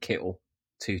and Kittle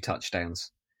 2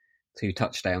 touchdowns. 2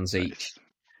 touchdowns each.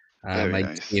 Maybe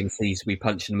CMC's will be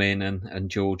punching them in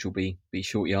and George will be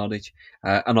short yardage.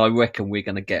 And I reckon we're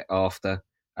going to get after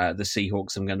the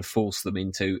Seahawks. I'm going to force them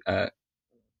into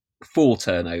 4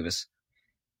 turnovers.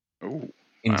 Ooh,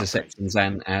 interceptions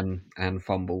and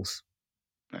fumbles.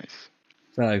 Nice.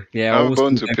 So yeah, I have a always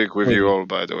bone think to pick with you all,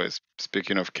 by the way.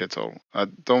 Speaking of Kittle, I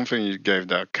don't think you gave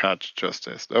that catch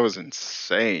justice. That was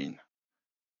insane.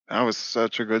 That was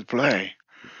such a good play.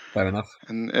 Fair enough.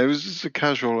 And it was just a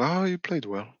casual, oh, you played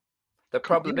well. The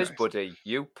problem is, nice. buddy,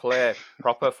 you play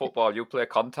proper football, you play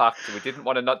contact. We didn't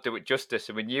want to not do it justice,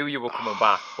 and we knew you were coming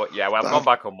back. But yeah, well, I've gone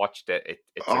back and watched it.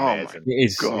 It's amazing. It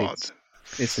is. God.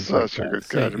 It's a Such great a good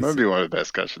See, catch. Maybe one of the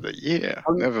best catches of the year.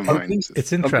 Never mind.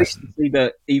 It's I'm interesting. pleased to see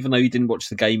that even though you didn't watch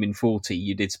the game in 40,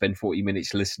 you did spend 40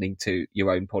 minutes listening to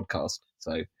your own podcast.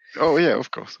 So Oh yeah,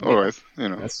 of course. Always,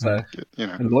 that's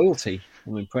and loyalty.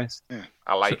 I'm impressed. Yeah.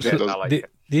 I like So it. I like it.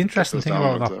 the interesting Just thing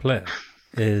those about downloads that play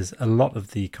is a lot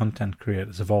of the content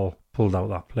creators have all pulled out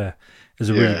that play. It's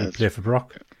a really good play for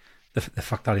Brock. The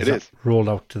fact that he's rolled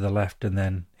out to the left and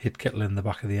then hit Kittle in the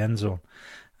back of the end zone.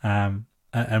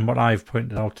 And what I've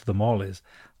pointed out to them all is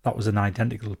that was an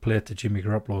identical play to Jimmy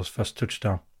Garoppolo's first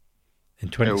touchdown in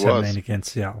 2017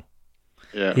 against Seattle.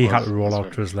 Yeah, he had to roll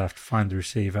out to his left, find the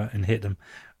receiver, and hit him.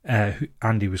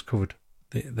 Andy was covered.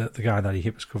 The guy that he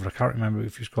hit was covered. I can't remember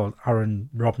if he was called Aaron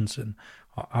Robinson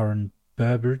or Aaron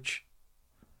Burbridge.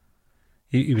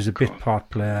 He was a bit part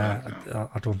player.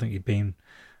 I don't think he'd been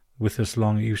with us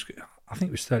long. I think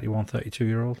he was 31,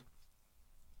 32-year-old,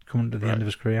 coming to the end of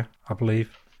his career, I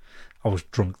believe. I was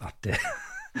drunk that day.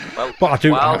 Well, but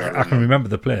I can remember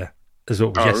the player as it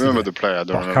was yesterday. I remember the player.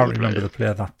 I can't remember the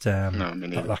player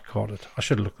that caught it. I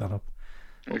should have looked that up.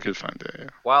 We could find it, yeah.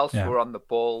 Whilst we're on the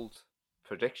bold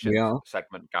prediction We are.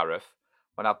 segment, Gareth,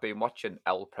 when I've been watching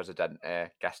El Presidente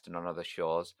guesting on other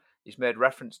shows, he's made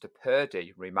reference to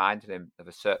Purdy, reminding him of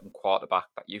a certain quarterback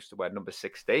that used to wear number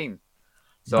 16.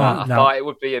 So I thought it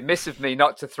would be amiss of me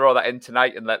not to throw that in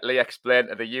tonight and let Lee explain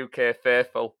to the UK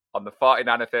faithful on the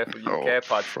 49er Faithful UK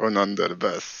pod. Thrown under the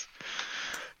bus.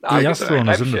 He has thrown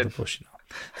us under the bus,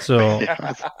 So,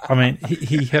 I mean,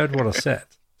 he heard what I said,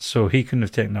 so he couldn't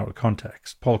have taken it out of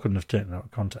context. Paul couldn't have taken it out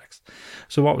of context.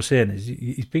 So what we're saying is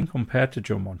he's been compared to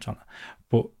Joe Montana,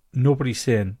 but nobody's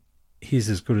saying he's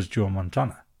as good as Joe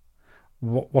Montana.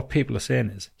 What people are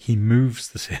saying is he moves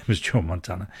the same as Joe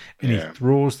Montana and he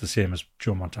throws the same as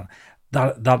Joe Montana.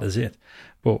 That is it.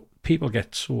 But people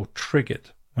get so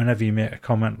triggered whenever you make a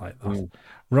comment like that.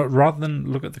 Rather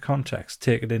than look at the context,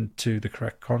 take it into the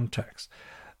correct context,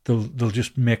 they'll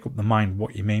just make up their mind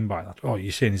what you mean by that. Oh,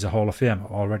 you're saying he's a Hall of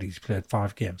Famer already, he's played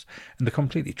 5 games. And they're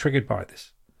completely triggered by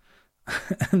this.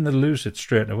 And they lose it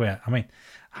straight away. I mean,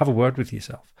 have a word with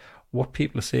yourself. What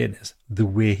people are saying is the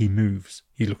way he moves,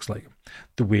 he looks like him.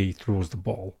 The way he throws the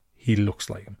ball, he looks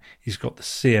like him. He's got the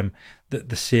same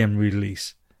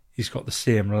release. He's got the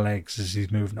same legs as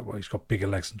he's moving. Well, he's got bigger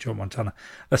legs than Joe Montana.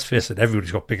 Let's face it,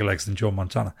 everybody's got bigger legs than Joe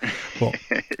Montana. But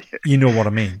you know what I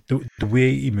mean. The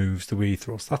way he moves, the way he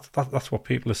throws, that's what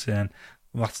people are saying.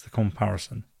 That's the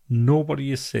comparison.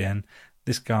 Nobody is saying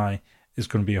this guy is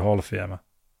going to be a Hall of Famer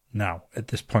now, at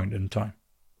this point in time.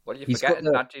 Well, you're forgetting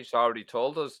Nadji's already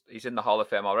told us he's in the Hall of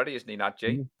Fame already, isn't he,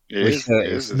 Nadji? He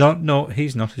is. No,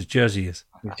 he's not. His jersey is.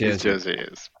 His jersey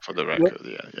is, for the record.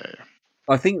 Yeah.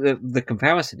 I think that the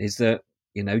comparison is that,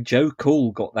 Joe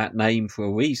Cool got that name for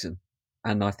a reason.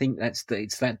 And I think it's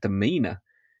that demeanour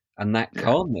and that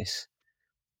calmness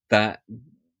that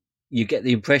you get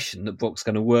the impression that Brock's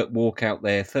going to walk out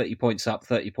there 30 points up,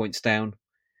 30 points down,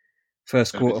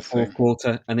 first quarter, fourth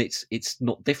quarter, and it's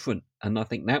not different. And I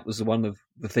think that was one of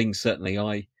the things certainly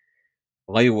I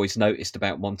always noticed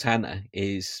about Montana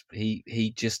is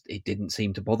it didn't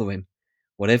seem to bother him.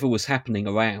 Whatever was happening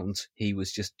around, he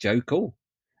was just Joe Cool.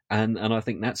 And I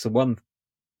think that's the one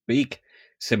big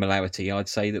similarity I'd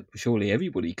say that surely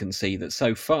everybody can see that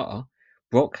so far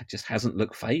Brock just hasn't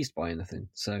looked fazed by anything.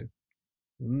 So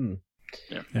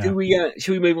should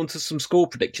we move on to some score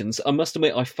predictions? I must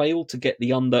admit I failed to get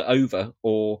the under-over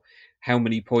or how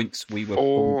many points we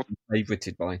were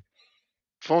favorited by.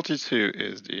 42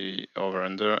 is the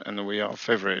over-under, and we are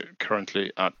favorite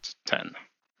currently at 10.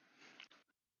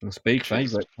 That's a big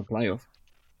favourite for playoff.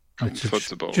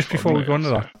 Just before we go on to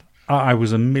that, I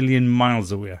was a million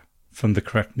miles away from the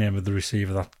correct name of the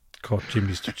receiver that caught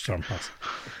Jimmy's touchdown pass.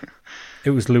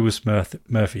 It was Lewis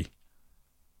Murphy,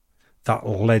 that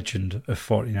legend of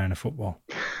 49er football.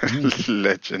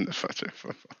 Legend of 49er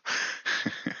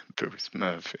football. Lewis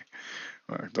Murphy.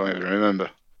 I don't even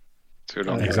remember. Too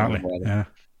long. Exactly. Yeah.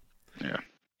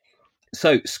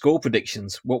 So, score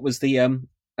predictions. What was the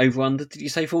over-under? Did you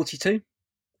say 42?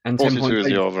 And 42 is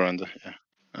the over-under, yeah.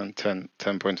 And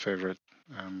 10-point favourite.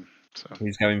 So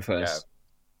who's going first?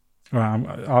 Right,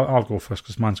 I'll go first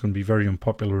because mine's going to be very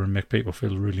unpopular and make people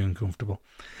feel really uncomfortable.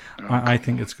 I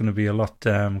think it's going to be a lot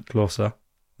closer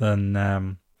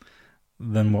than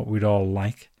what we'd all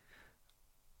like.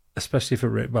 especially if it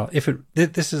rains. Well,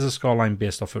 this is a scoreline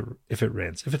based off if it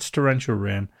rains. If it's torrential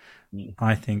rain,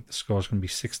 I think the score is going to be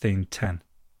 16-10,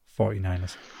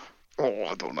 49ers. Oh,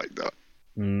 I don't like that.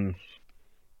 No,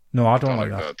 I don't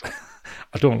like that.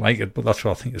 I don't like it, but that's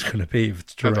what I think it's going to be if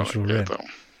it's torrential rain.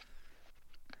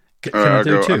 Can I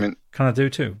do two? Can I do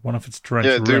two? One if it's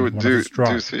torrential rain, one if it's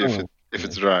dry. Do see if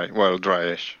it's dry. Well,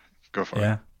 dryish. Go for it.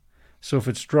 Yeah. So if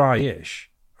it's dryish,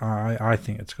 I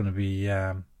think it's going to be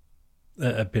a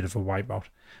bit of a wipeout.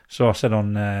 So I said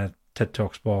on TED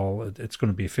Talks Ball, it's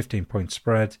going to be a 15-point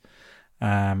spread.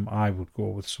 I would go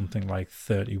with something like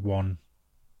 31-12.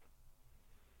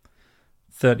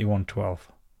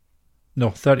 No,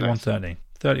 31-13.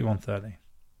 31-13.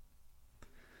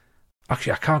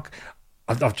 Actually, I can't.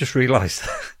 I've just realised.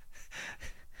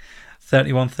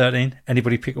 31-13.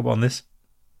 Anybody pick up on this?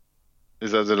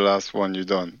 Is that the last one you've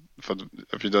done?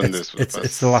 Have you done this?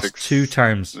 It's the last two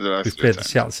times we've played the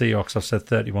Seattle Seahawks. I've said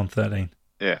 31-13.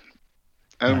 Yeah.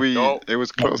 And it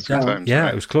was close two times. Yeah,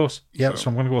 right? It was close. Yeah, so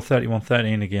I'm going to go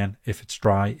 31-13 again if it's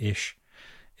dry-ish.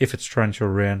 If it's torrential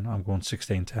rain, I'm going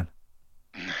 16-10.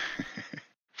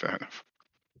 Fair enough.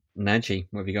 Najee,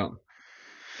 what have you got?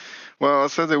 Well, I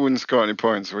said they wouldn't score any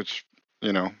points, which,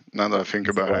 now that I think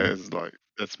about it, is like,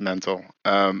 it's mental.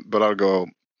 But I'll go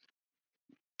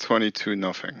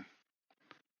 22-0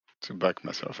 to back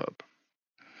myself up.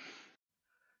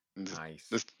 Nice.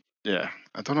 Yeah,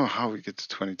 I don't know how we get to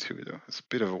 22 though. It's a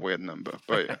bit of a weird number,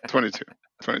 but yeah,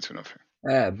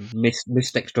 22-0.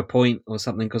 Missed extra point or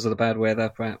something because of the bad weather,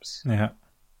 perhaps. Yeah.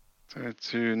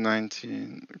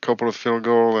 32-19, a couple of field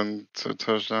goal and a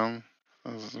touchdown.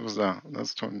 What was that?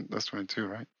 That's 22,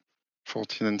 right?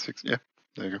 14-6. Yeah,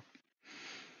 there you go.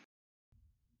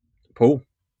 Paul?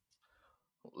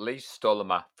 Lee stole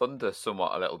my thunder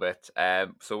somewhat a little bit.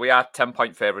 So we are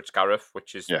 10-point favourites, Gareth,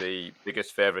 which is the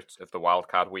biggest favourite of the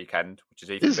wildcard weekend, which is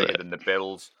even bigger than the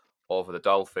Bills over the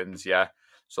Dolphins. Yeah.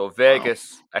 So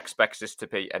Vegas expects this to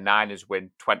be a Niners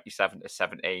win,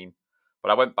 27-17.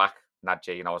 But I went back,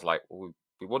 Najee, and I was like, well,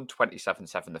 we won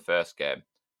 27-7 the first game,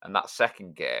 and that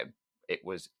second game it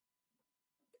was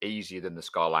easier than the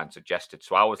scoreline suggested.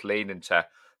 So I was leaning to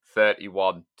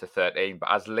 31-13.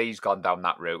 But as Lee's gone down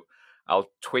that route, I'll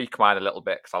tweak mine a little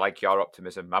bit because I like your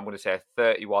optimism. I'm going to say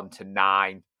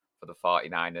 31-9 for the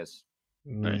 49ers.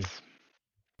 Nice.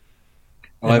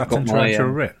 I've got my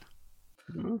rain.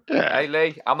 Yeah. Hey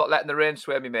Lee, I'm not letting the rain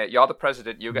sway me, mate. You're the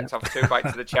president. You get to have 2 bites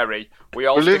of the cherry. We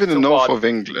live in the north of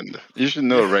England. You should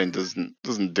know rain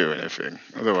doesn't do anything.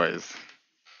 Otherwise,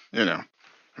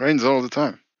 rains all the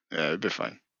time. Yeah, it'd be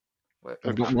fine.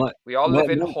 We all live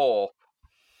in Hoare.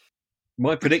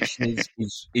 My prediction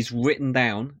is written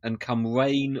down, and come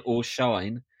rain or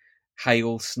shine,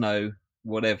 hail, snow,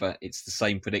 whatever, it's the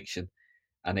same prediction.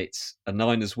 And it's a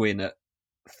Niners win at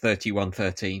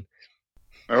 31-13.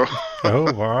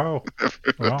 Oh, wow.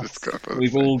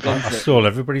 We've all gone. I stole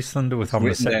everybody's thunder with having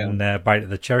a second bite of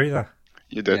the cherry there.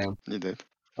 You did. Yeah. You did.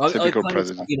 Typical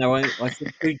president. I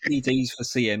think 2 TDs for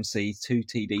CMC, 2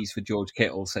 TDs for George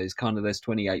Kittle, so it's kind of there's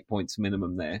 28 points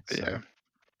minimum there. So,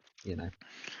 yeah.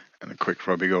 And a quick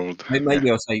Robbie Gould.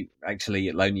 Maybe I'll say, actually,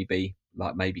 it'll only be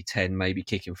like maybe 10, maybe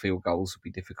kicking field goals would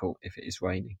be difficult if it is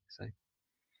raining. So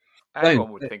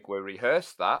everyone would think we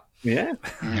rehearsed that. Yeah.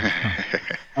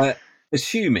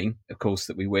 Assuming, of course,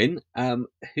 that we win,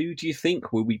 who do you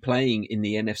think will be playing in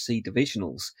the NFC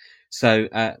divisionals? So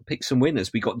pick some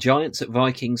winners. We got Giants at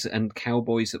Vikings and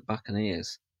Cowboys at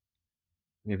Buccaneers.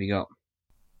 Who have you got?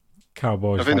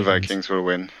 Cowboys. I think the Vikings will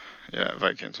win. Yeah,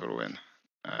 Vikings will win.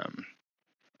 I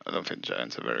don't think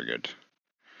Giants are very good.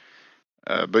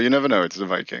 But you never know, it's the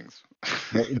Vikings.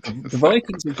 The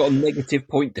Vikings have got a negative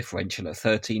point differential at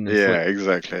 13. Yeah,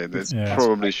 exactly. This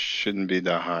probably shouldn't be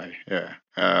that high. Yeah.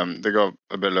 They got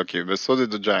a bit lucky, but so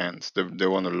did the Giants. They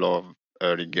won a lot of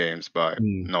early games by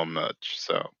not much.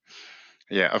 So,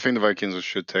 yeah, I think the Vikings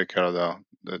should take care of that.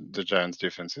 The Giants'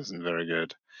 defense isn't very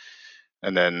good.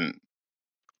 And then,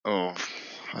 I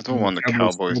don't want the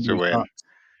Cowboys to win.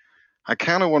 I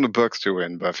kind of want the Bucs to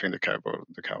win, but I think the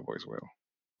Cowboys will.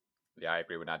 Yeah, I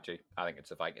agree with Najee. I think it's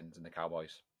the Vikings and the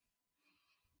Cowboys.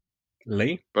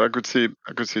 Lee? But I could see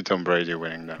Tom Brady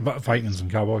winning that. But Vikings and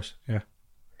Cowboys, yeah.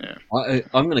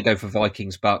 I'm going to go for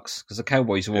Vikings Bucks because the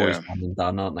Cowboys are always one and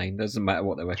done, aren't they? It doesn't matter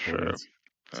what their record is.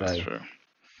 That's true.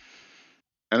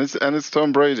 And it's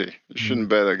Tom Brady. You shouldn't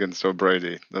bet against Tom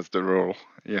Brady. That's the rule.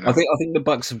 I think the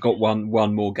Bucks have got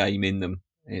one more game in them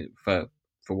for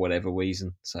whatever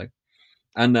reason. So,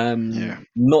 and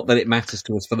not that it matters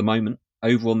to us for the moment.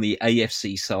 Over on the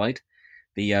AFC side,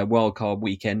 the wildcard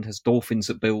weekend has Dolphins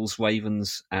at Bills,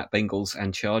 Ravens at Bengals,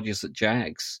 and Chargers at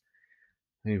Jags.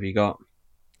 Who have you got?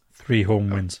 3 home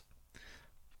wins.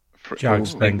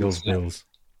 Jags, Bengals, Bills.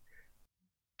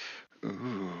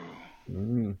 Ooh.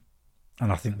 Mm.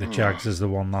 And I think the Jags is the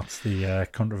one that's the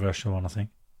controversial one, I think.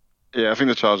 Yeah, I think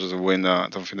the Chargers will win. I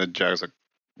don't think the Jags are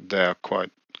there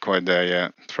quite there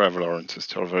yet. Trevor Lawrence is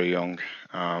still very young.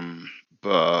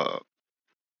 But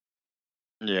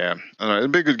yeah, I don't know, it'll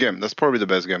be a good game. That's probably the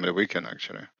best game of the weekend,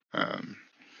 actually.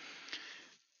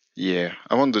 Yeah,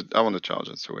 I want the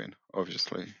Chargers to win,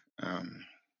 obviously.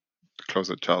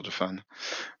 Closet Charger fan.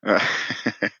 You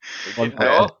didn't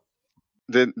know?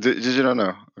 Did you not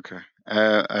know? Okay.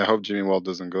 I hope Jimmy Ward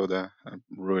doesn't go there.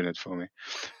 Ruin it for me.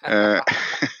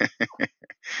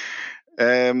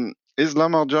 Is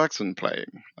Lamar Jackson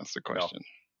playing? That's the question.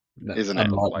 No, Isn't it?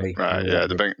 unlikely. Right. Yeah.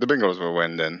 The Bengals will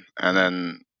win then, and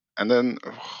then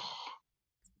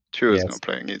Tua's not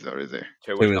playing either, is he?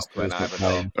 Tua's not playing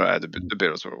either. Right. The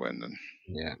Bills will win then.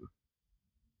 Yeah.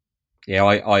 Yeah.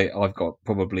 I've got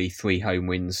probably 3 home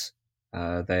wins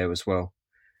there as well.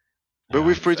 But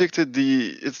we've predicted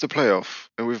it's the playoff,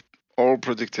 and we've all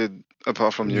predicted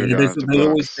apart from you guys.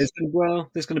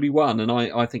 There's going to be one, and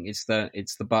I think it's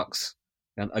the Bucks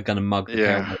are going to mug the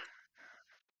Cowboys.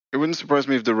 It wouldn't surprise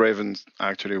me if the Ravens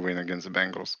actually win against the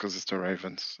Bengals, because it's the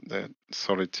Ravens. They're a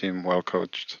solid team, well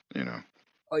coached.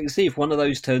 You see, if one of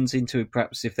those turns into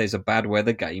perhaps if there's a bad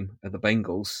weather game at the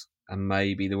Bengals, and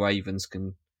maybe the Ravens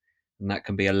can, and that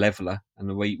can be a leveler, and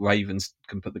the Ravens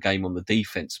can put the game on the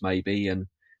defense maybe, and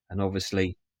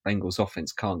obviously Bengals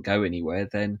offense can't go anywhere,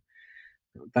 then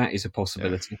that is a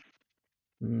possibility.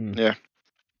 Yeah.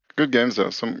 Good games though.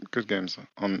 Some good games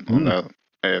on the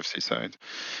AFC side.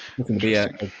 It's going to be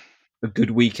a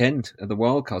good weekend at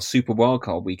the Super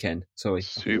Wildcard weekend. Sorry.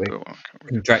 Super Wildcard.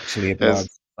 Contractually obliged to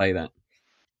say that.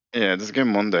 Yeah, there's a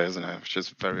game Monday, isn't it? Which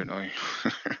is very annoying.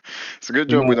 It's a good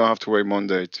job we don't have to wait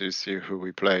Monday to see who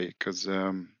we play, because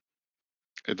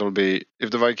it'll be,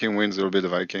 if the Viking wins, it'll be the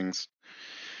Vikings.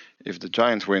 If the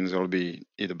Giants wins, it'll be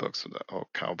either Bucks or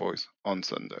Cowboys on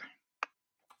Sunday.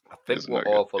 I think we're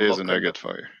overlooking nugget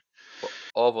for you.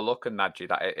 Overlooking, Nadji,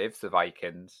 that if the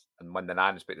Vikings and when the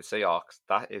Niners beat the Seahawks,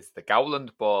 that is the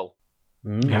Gowland Ball.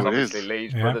 Yeah, obviously,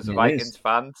 Lee's brother's a Vikings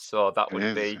fan, so that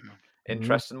would be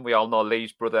interesting. We all know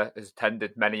Lee's brother has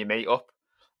attended many a meetup.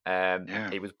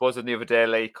 He was buzzing the other day,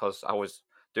 Lee, because I was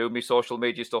doing my social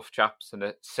media stuff, chaps, and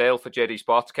a sale for JD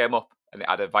Sports came up, and it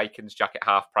had a Vikings jacket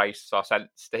half price. So I sent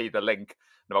Steve the link,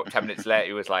 and about 10 minutes later,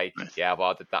 he was like, "Yeah, I've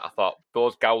ordered that." I thought,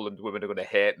 those Gowland women are going to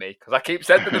hate me because I keep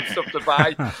sending them stuff to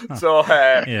buy. So,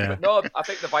 but no, I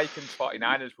think the Vikings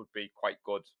 49ers would be quite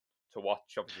good to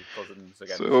watch, obviously, Cousins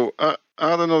again. So I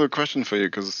had another question for you,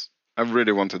 because I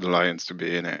really wanted the Lions to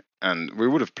be in it, and we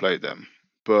would have played them.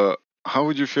 But how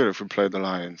would you feel if we played the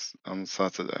Lions on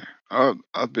Saturday?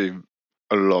 I'd be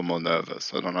a lot more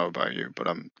nervous. I don't know about you, but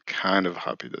I'm kind of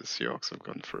happy that the Seahawks have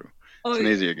gone through. It's an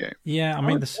easier game. Yeah, I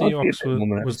mean, the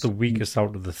Seahawks was the weakest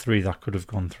out of the 3 that could have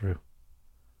gone through.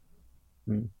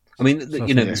 I mean, the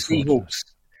Seahawks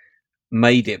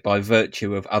made it by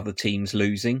virtue of other teams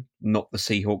losing, not the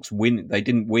Seahawks win. They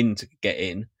didn't win to get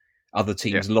in. Other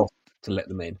teams lost to let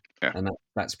them in. Yeah. And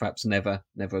that's perhaps never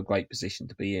a great position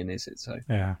to be in, is it? So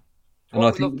yeah. And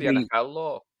I think the NFL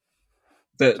law.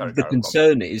 The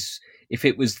concern is, if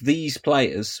it was these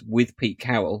players with Pete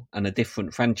Carroll and a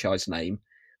different franchise name,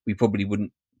 we probably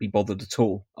wouldn't be bothered at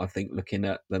all. I think looking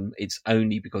at them, it's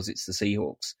only because it's the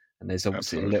Seahawks, and there's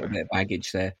obviously a little bit of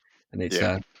baggage there, and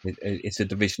it's a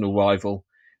divisional rival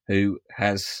who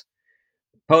has.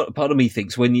 Part of me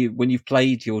thinks when you've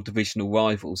played your divisional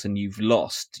rivals and you've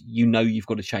lost, you've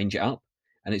got to change it up,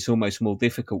 and it's almost more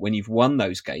difficult when you've won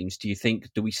those games. Do you think,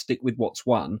 do we stick with what's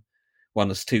won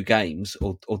us 2 games,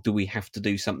 or do we have to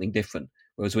do something different?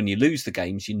 Whereas when you lose the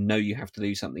games, you have to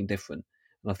do something different,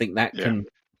 and I think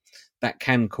that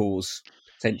can cause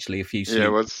potentially a few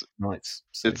nights.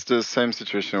 So. It's the same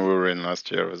situation we were in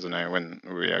last year, wasn't it? When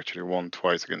we actually won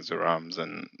twice against the Rams,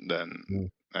 and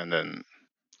then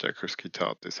Jack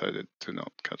Todd decided to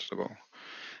not catch the ball,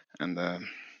 and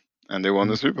they won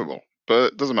the Super Bowl.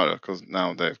 But it doesn't matter, because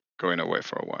now they're going away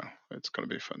for a while. It's going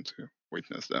to be fun to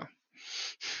witness them.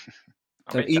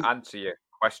 To answer your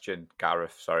question,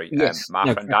 Gareth,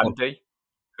 my friend Andy,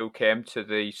 who came to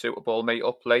the Super Bowl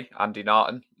meetup, Lee, Andy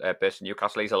Norton, based in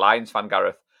Newcastle, he's a Lions fan,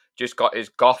 Gareth, just got his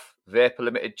Goff Vapor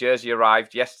Limited jersey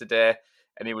arrived yesterday,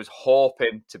 and he was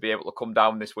hoping to be able to come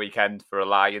down this weekend for a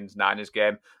Lions-Niners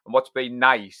game. And what's been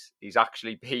nice, he's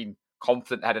actually been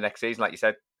confident ahead of next season. Like you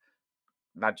said,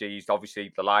 Nadji,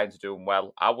 obviously the Lions are doing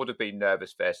well. I would have been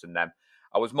nervous facing them.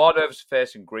 I was more nervous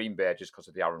facing Green Bay just because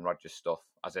of the Aaron Rodgers stuff,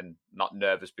 as in not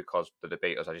nervous because they're the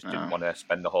beaters. I just didn't want to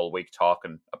spend the whole week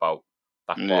talking about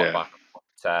that quarterback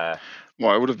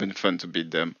Well, it would have been fun to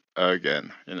beat them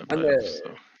again in the And playoffs.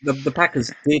 So. the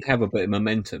Packers did have a bit of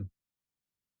momentum.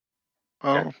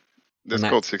 Well, they And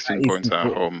scored that 16 is points at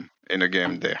important. home in a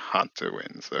game they had to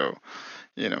win. So,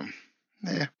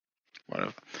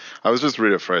 whatever. I was just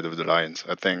really afraid of the Lions.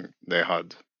 I think they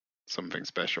had something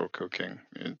special cooking.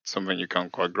 It's something you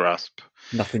can't quite grasp.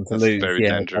 Nothing to That's lose. very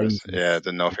dangerous. Yeah,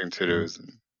 the nothing to lose.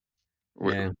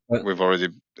 We've already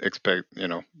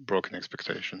broken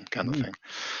expectation kind of thing.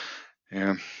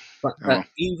 Yeah. But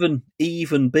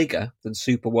even bigger than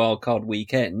Super Wildcard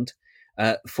Weekend,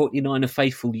 49er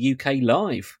Faithful UK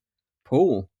Live.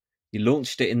 Paul, you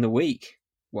launched it in the week.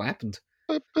 What happened?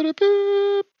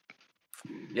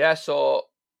 Yeah, so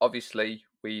obviously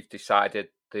we've decided,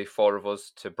 the four of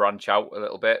us, to branch out a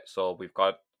little bit. So we've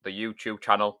got the YouTube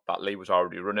channel that Lee was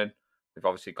already running. We've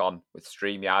obviously gone with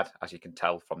StreamYard, as you can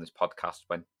tell from this podcast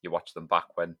when you watch them back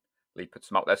when Lee puts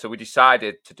them out there. So we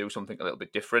decided to do something a little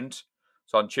bit different.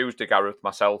 So on Tuesday, Gareth,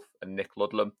 myself and Nick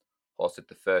Ludlam hosted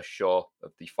the first show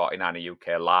of the 49er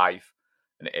UK Live.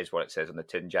 And it is what it says on the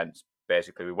tin, gents.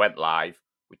 Basically, we went live.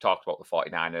 We talked about the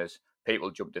 49ers.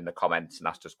 People jumped in the comments and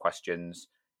asked us questions.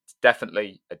 It's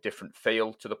definitely a different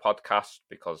feel to the podcast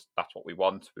because that's what we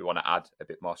want. We want to add a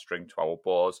bit more string to our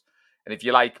bows. And if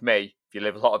you're like me, if you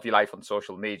live a lot of your life on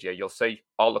social media, you'll see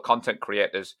all the content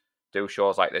creators do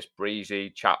shows like this,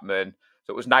 Breezy, Chapman.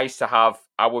 So it was nice to have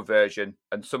our version.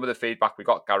 And some of the feedback we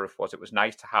got, Gareth, was it was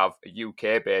nice to have a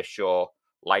UK-based show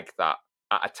like that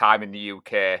at a time in the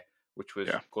UK, which was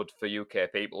good for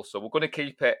UK people. So we're going to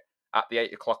keep it at the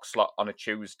 8 o'clock slot on a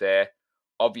Tuesday.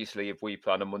 Obviously, if we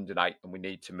play on a Monday night and we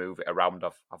need to move it around,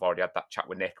 I've already had that chat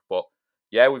with Nick. But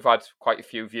yeah, we've had quite a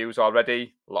few views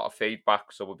already, a lot of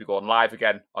feedback. So we'll be going live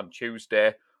again on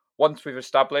Tuesday. Once we've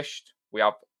established, we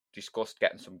have discussed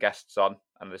getting some guests on.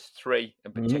 And there's 3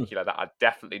 in particular that I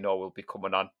definitely know will be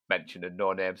coming on, mentioning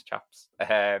no names, chaps.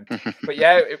 But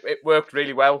yeah, it worked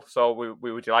really well. So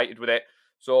we were delighted with it.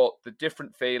 So the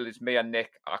different feel is me and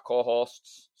Nick are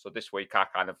co-hosts. So this week I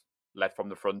kind of led from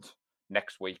the front.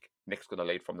 Next week, Nick's going to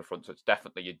lead from the front. So it's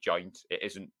definitely a joint. It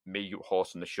isn't me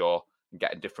hosting the show and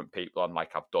getting different people on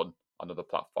like I've done on other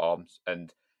platforms.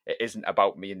 And it isn't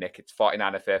about me and Nick. It's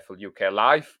 49er Faithful UK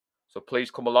Live. So please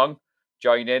come along,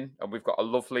 join in. And we've got a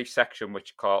lovely section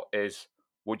which is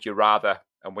Would You Rather?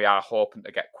 And we are hoping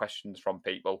to get questions from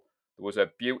people. There was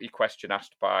a beauty question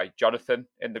asked by Jonathan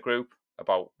in the group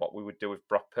about what we would do if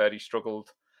Brock Purdy struggled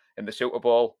in the Super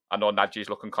Bowl. I know Nadji's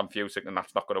looking confusing and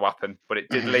that's not going to happen, but it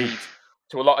did lead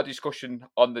to a lot of discussion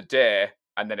on the day,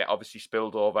 and then it obviously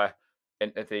spilled over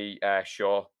into the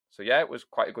show. So yeah, it was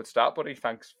quite a good start, buddy.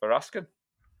 Thanks for asking.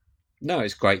 No,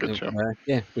 it's great.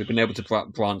 We've been able to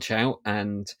branch out,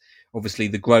 and obviously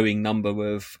the growing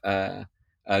number of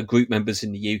group members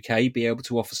in the UK be able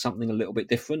to offer something a little bit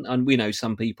different. And we know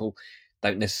some people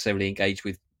don't necessarily engage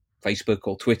with Facebook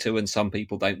or Twitter, and some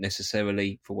people don't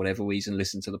necessarily, for whatever reason,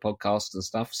 listen to the podcast and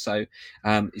stuff. So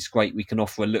it's great we can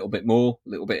offer a little bit more, a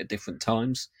little bit at different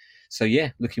times. So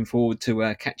yeah, looking forward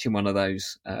to catching one of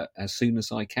those as soon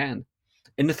as I can.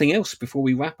 Anything else before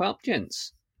we wrap up,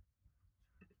 gents?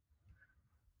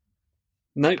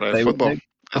 No, play football.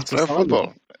 Let's play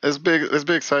football. Let's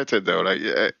be excited though. Like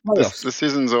the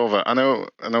season's over. I know.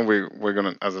 We're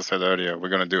gonna, as I said earlier, we're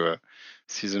gonna do a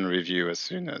season review as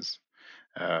soon as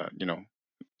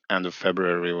end of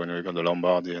February when we got the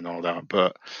Lombardi and all that.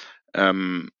 But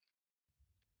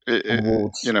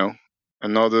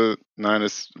another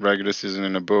Niners regular season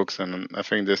in the books, and I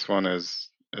think this one has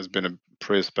been a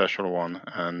pretty special one,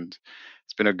 and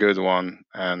it's been a good one.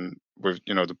 And with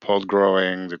the pod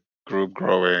growing, the group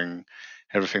growing,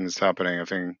 everything that's happening, I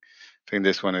think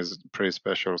this one is a pretty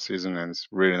special season, and it's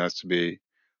really nice to be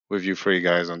with you 3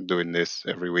 guys on doing this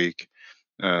every week.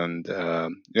 And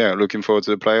looking forward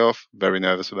to the playoff. Very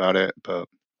nervous about it, but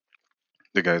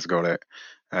the guys got it.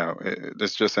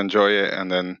 Let's just enjoy it,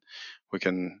 and then we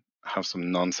can have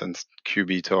some nonsense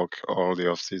QB talk all the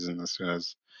off season as soon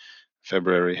as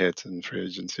February hits and free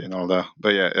agency and all that.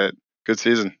 But yeah, good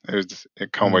season. I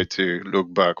can't wait to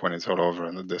look back when it's all over.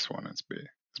 And this one, it's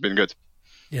been good.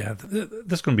 Yeah,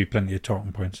 there's going to be plenty of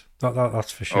talking points.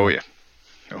 That's for sure. Oh yeah.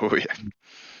 I think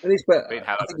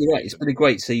you're right. It's been a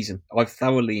great season. I've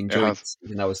thoroughly enjoyed the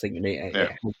season. I was thinking it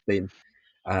has been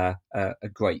a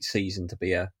great season to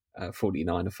be a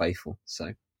 49er faithful.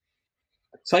 So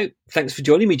thanks for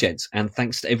joining me, gents, and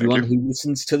thanks to everyone who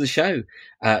listens to the show.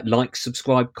 Like,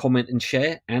 subscribe, comment, and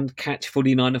share, and catch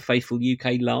 49er Faithful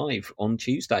UK live on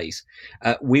Tuesdays.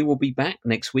 We will be back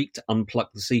next week to unplug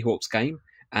the Seahawks game,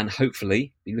 and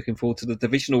hopefully be looking forward to the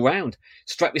divisional round.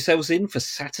 Strap yourselves in for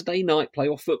Saturday night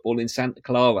playoff football in Santa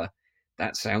Clara.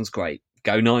 That sounds great.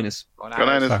 Go Niners. Go Go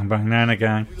Niners. Bang, bang, Niner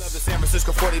gang. We love the San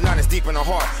Francisco 49ers deep in the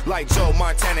heart. Like Joe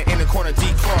Montana in the corner,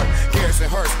 D. Clark. Garrison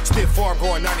Hurst, stiff farm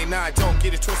going 99. Don't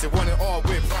get it twisted, one and all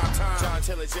with prime time. John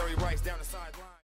Taylor, Jerry Rice down the sideline.